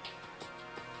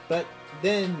 But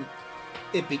then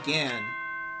it began.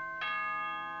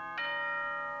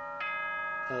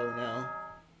 Oh no.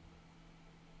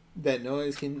 That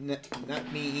noise can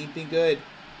not mean anything good.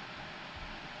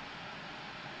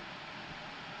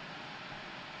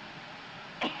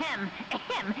 Ahem,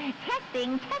 ahem.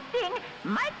 Testing, testing.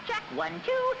 Mic check 1,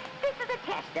 2. This is a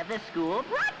test of the school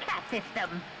broadcast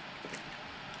system.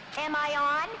 Am I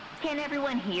on? Can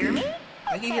everyone hear me?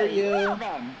 I can hear you. Well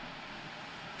then.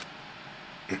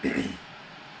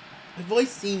 The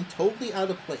voice seemed totally out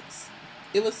of place.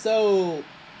 It was so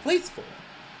placeful,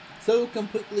 so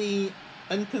completely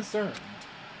unconcerned.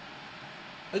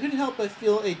 I couldn't help but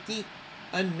feel a deep,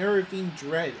 unnerving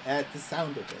dread at the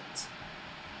sound of it.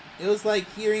 It was like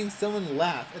hearing someone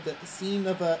laugh at the scene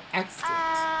of an accident.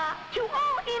 To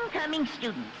all incoming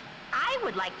students, I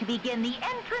would like to begin the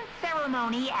entrance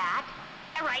ceremony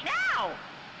right now.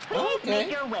 Please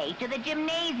make your way to the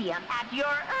gymnasium at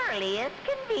your earliest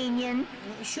convenience.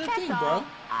 Sure That's thing, bro. all.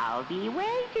 I'll be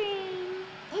waiting.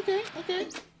 Okay.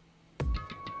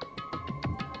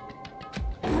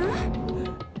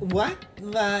 What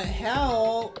the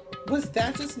hell was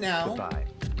that just now? Goodbye.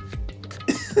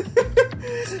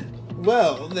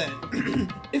 Well then,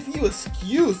 if you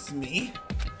excuse me.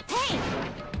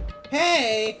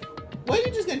 Hey! Why are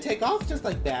you just gonna take off just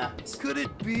like that? Could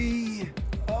it be?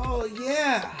 Oh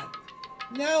yeah!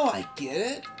 Now I get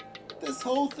it. This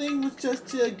whole thing was just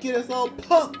to get us all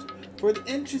pumped for the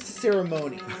entrance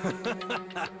ceremony.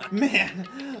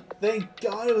 Man, thank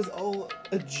God it was all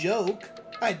a joke.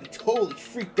 I'd be totally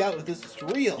freaked out if this was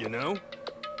real. You know?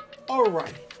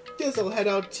 Alright, guess I'll head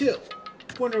out too.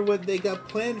 Wonder what they got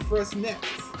planned for us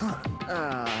next.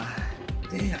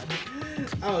 Damn,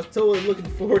 I was totally looking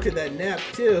forward to that nap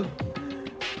too.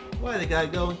 Why they gotta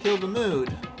go and kill the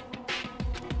mood?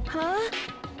 Huh?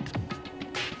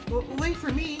 Well, wait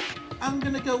for me. I'm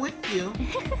gonna go with you.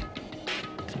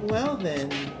 Well then,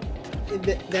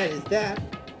 that is that.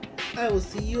 I will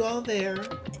see you all there.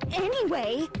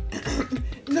 Anyway.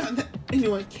 Not that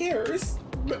anyone cares,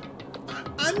 but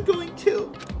I'm going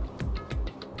to.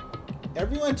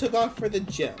 Everyone took off for the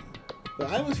gym, but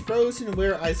I was frozen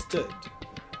where I stood.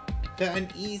 That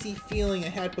uneasy feeling I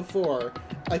had before,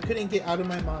 I couldn't get out of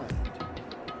my mind.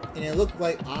 And it looked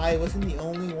like I wasn't the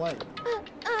only one.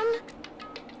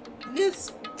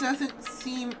 This doesn't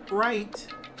seem right.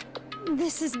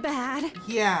 This is bad.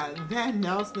 Yeah, that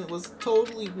announcement was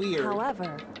totally weird.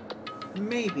 However,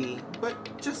 maybe,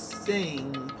 but just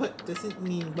saying put doesn't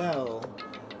mean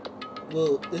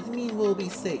doesn't mean we'll be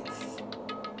safe.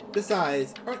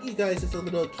 Besides, aren't you guys just a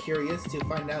little curious to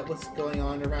find out what's going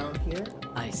on around here?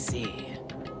 I see.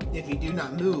 If you do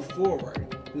not move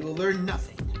forward, we will learn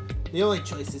nothing. The only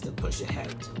choice is to push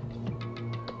ahead.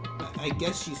 I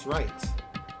guess she's right.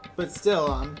 But still,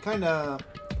 I'm kinda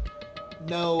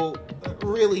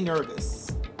really nervous.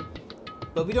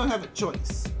 But we don't have a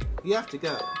choice. We have to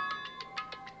go.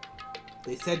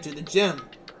 They said to the gym,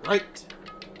 right?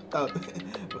 Oh,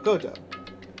 Makoto.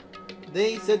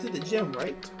 They said to the gym,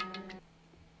 right?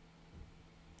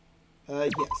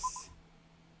 Yes.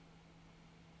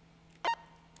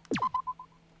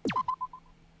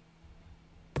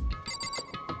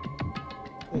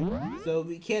 So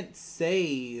we can't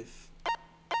save.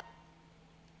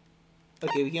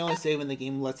 Okay, we can only save when the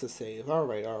game lets us save.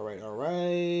 Alright.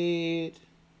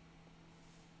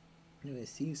 Let me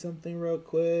see something real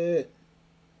quick.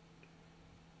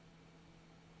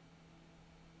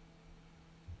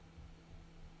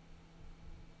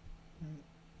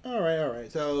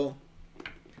 Alright, so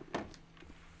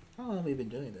how long have we been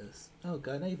doing this? Oh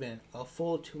god, not even a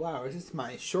full 2 hours. This is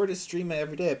my shortest stream I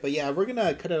ever did. But yeah, we're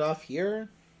gonna cut it off here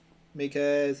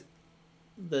because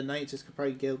the nights just could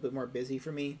probably get a little bit more busy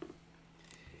for me.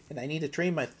 And I need to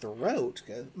train my throat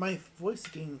because my voice is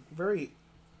getting very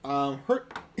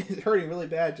it's hurting really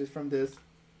bad just from this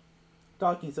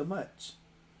talking so much.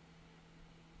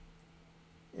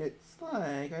 It's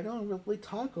like I don't really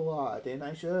talk a lot, and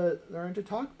I should learn to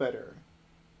talk better.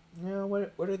 You know,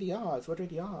 what are the odds? What are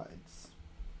the odds?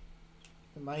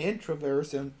 And my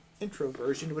introversion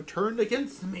would turn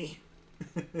against me.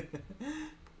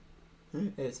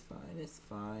 It's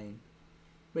fine.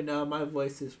 But no, my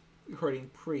voice is hurting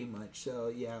pretty much, so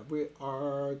yeah, we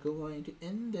are going to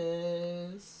end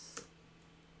this.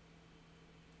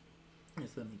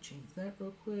 Just let me change that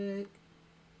real quick.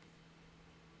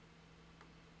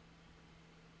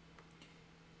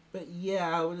 But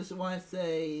yeah, I just want to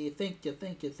say thank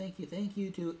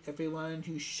you to everyone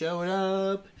who showed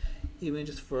up, even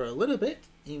just for a little bit,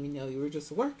 even though you were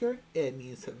just a worker. It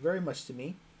means very much to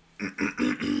me.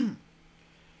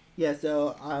 Yeah,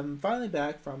 so I'm finally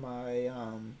back from my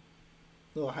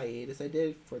little hiatus I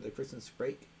did for the Christmas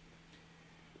break.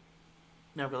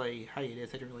 Not really hiatus,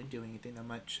 I didn't really do anything that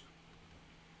much.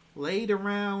 Laid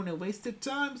around and wasted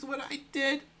time is what I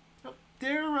did. How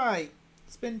dare I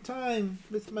spend time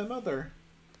with my mother,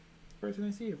 the person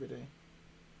I see every day.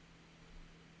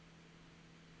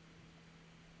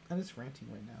 I'm just ranting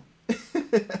right now.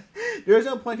 There's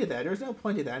no point to that. There's no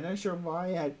point to that. I'm not sure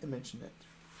why I mentioned it.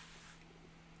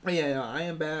 But yeah, no, I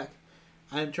am back.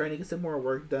 I'm trying to get some more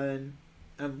work done.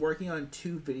 I'm working on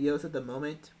 2 videos at the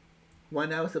moment.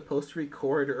 One I was supposed to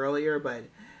record earlier, but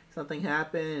something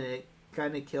happened and it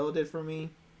kind of killed it for me.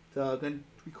 So I'm going to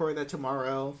record that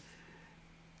tomorrow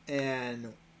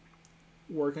and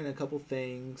work on a couple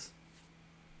things.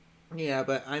 Yeah,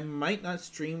 but I might not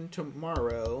stream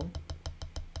tomorrow.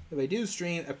 If I do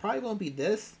stream, it probably won't be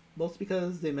this. Mostly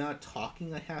because the amount of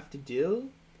talking I have to do.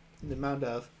 And the amount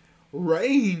of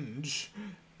range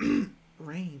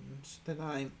that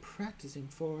I'm practicing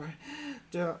for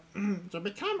to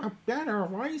become a better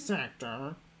voice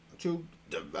actor. To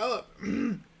develop,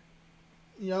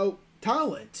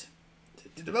 talent.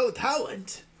 To develop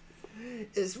talent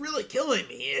is really killing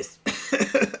me. It's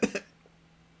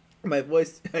my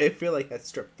voice, I feel like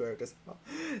that's strep throat. That's how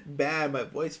bad my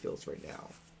voice feels right now.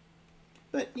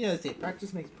 But, see,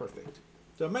 practice makes perfect.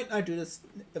 So I might not do this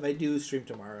if I do stream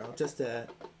tomorrow, just to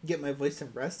get my voice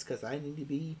some rest, because I need to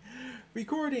be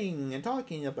recording and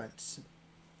talking a bunch.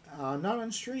 Not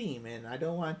on stream, and I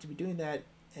don't want to be doing that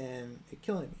and it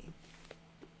killing me.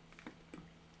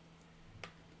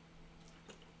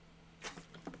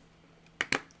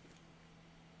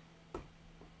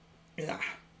 Yeah.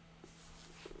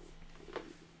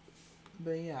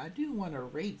 But yeah, I do want to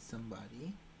raid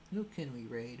somebody. Who can we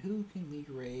raid? Who can we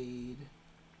raid?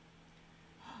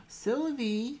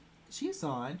 Sylvie. She's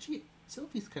on.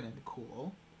 Sylvie's kind of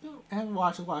cool. I haven't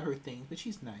watched a lot of her things, but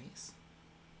she's nice.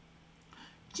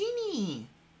 Jeannie!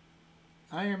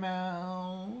 Iron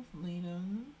Mouth. Lena.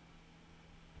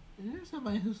 There's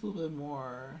somebody who's a little bit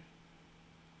more...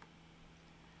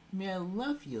 I mean, I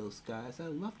love those guys. I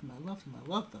love them. I love them. I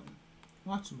love them.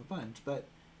 Watch them a bunch, but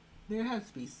there has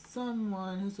to be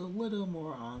someone who's a little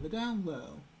more on the down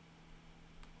low.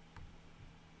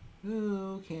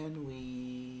 Who can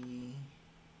we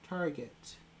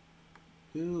target?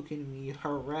 Who can we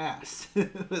harass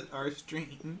with our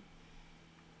stream?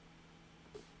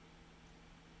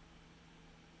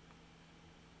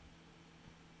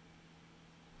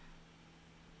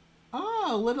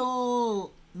 Oh,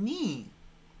 little me.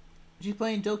 She's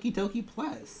playing Doki Doki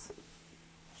Plus.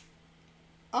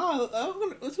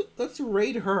 Oh, let's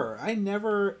raid her. I know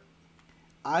her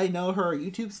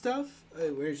YouTube stuff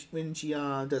when she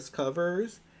does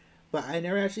covers, but I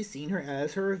never actually seen her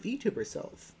as her VTuber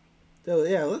self. So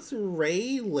yeah, let's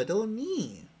raid little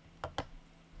me.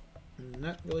 I'm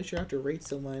not really sure how to raid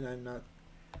someone I'm not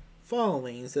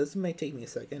following, so this might take me a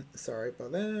second. Sorry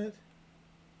about that.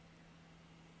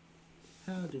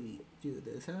 How do we do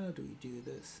this? How do we do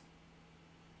this?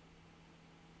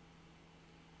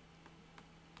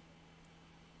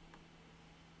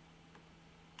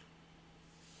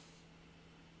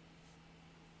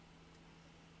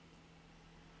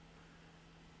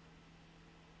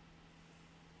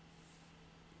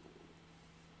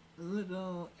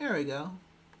 There we go.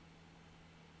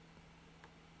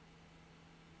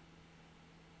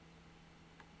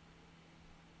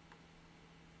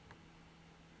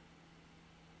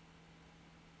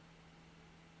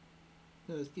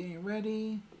 So it's getting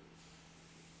ready.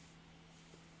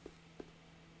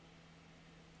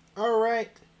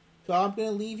 Alright. So I'm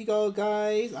gonna leave you go,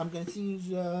 guys. I'm gonna see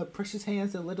precious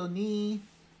hands of little Nee.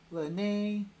 Little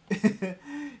Nee.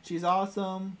 She's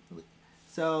awesome.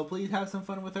 So please have some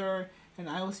fun with her. And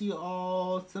I will see you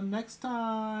all some next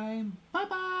time. Bye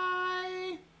bye.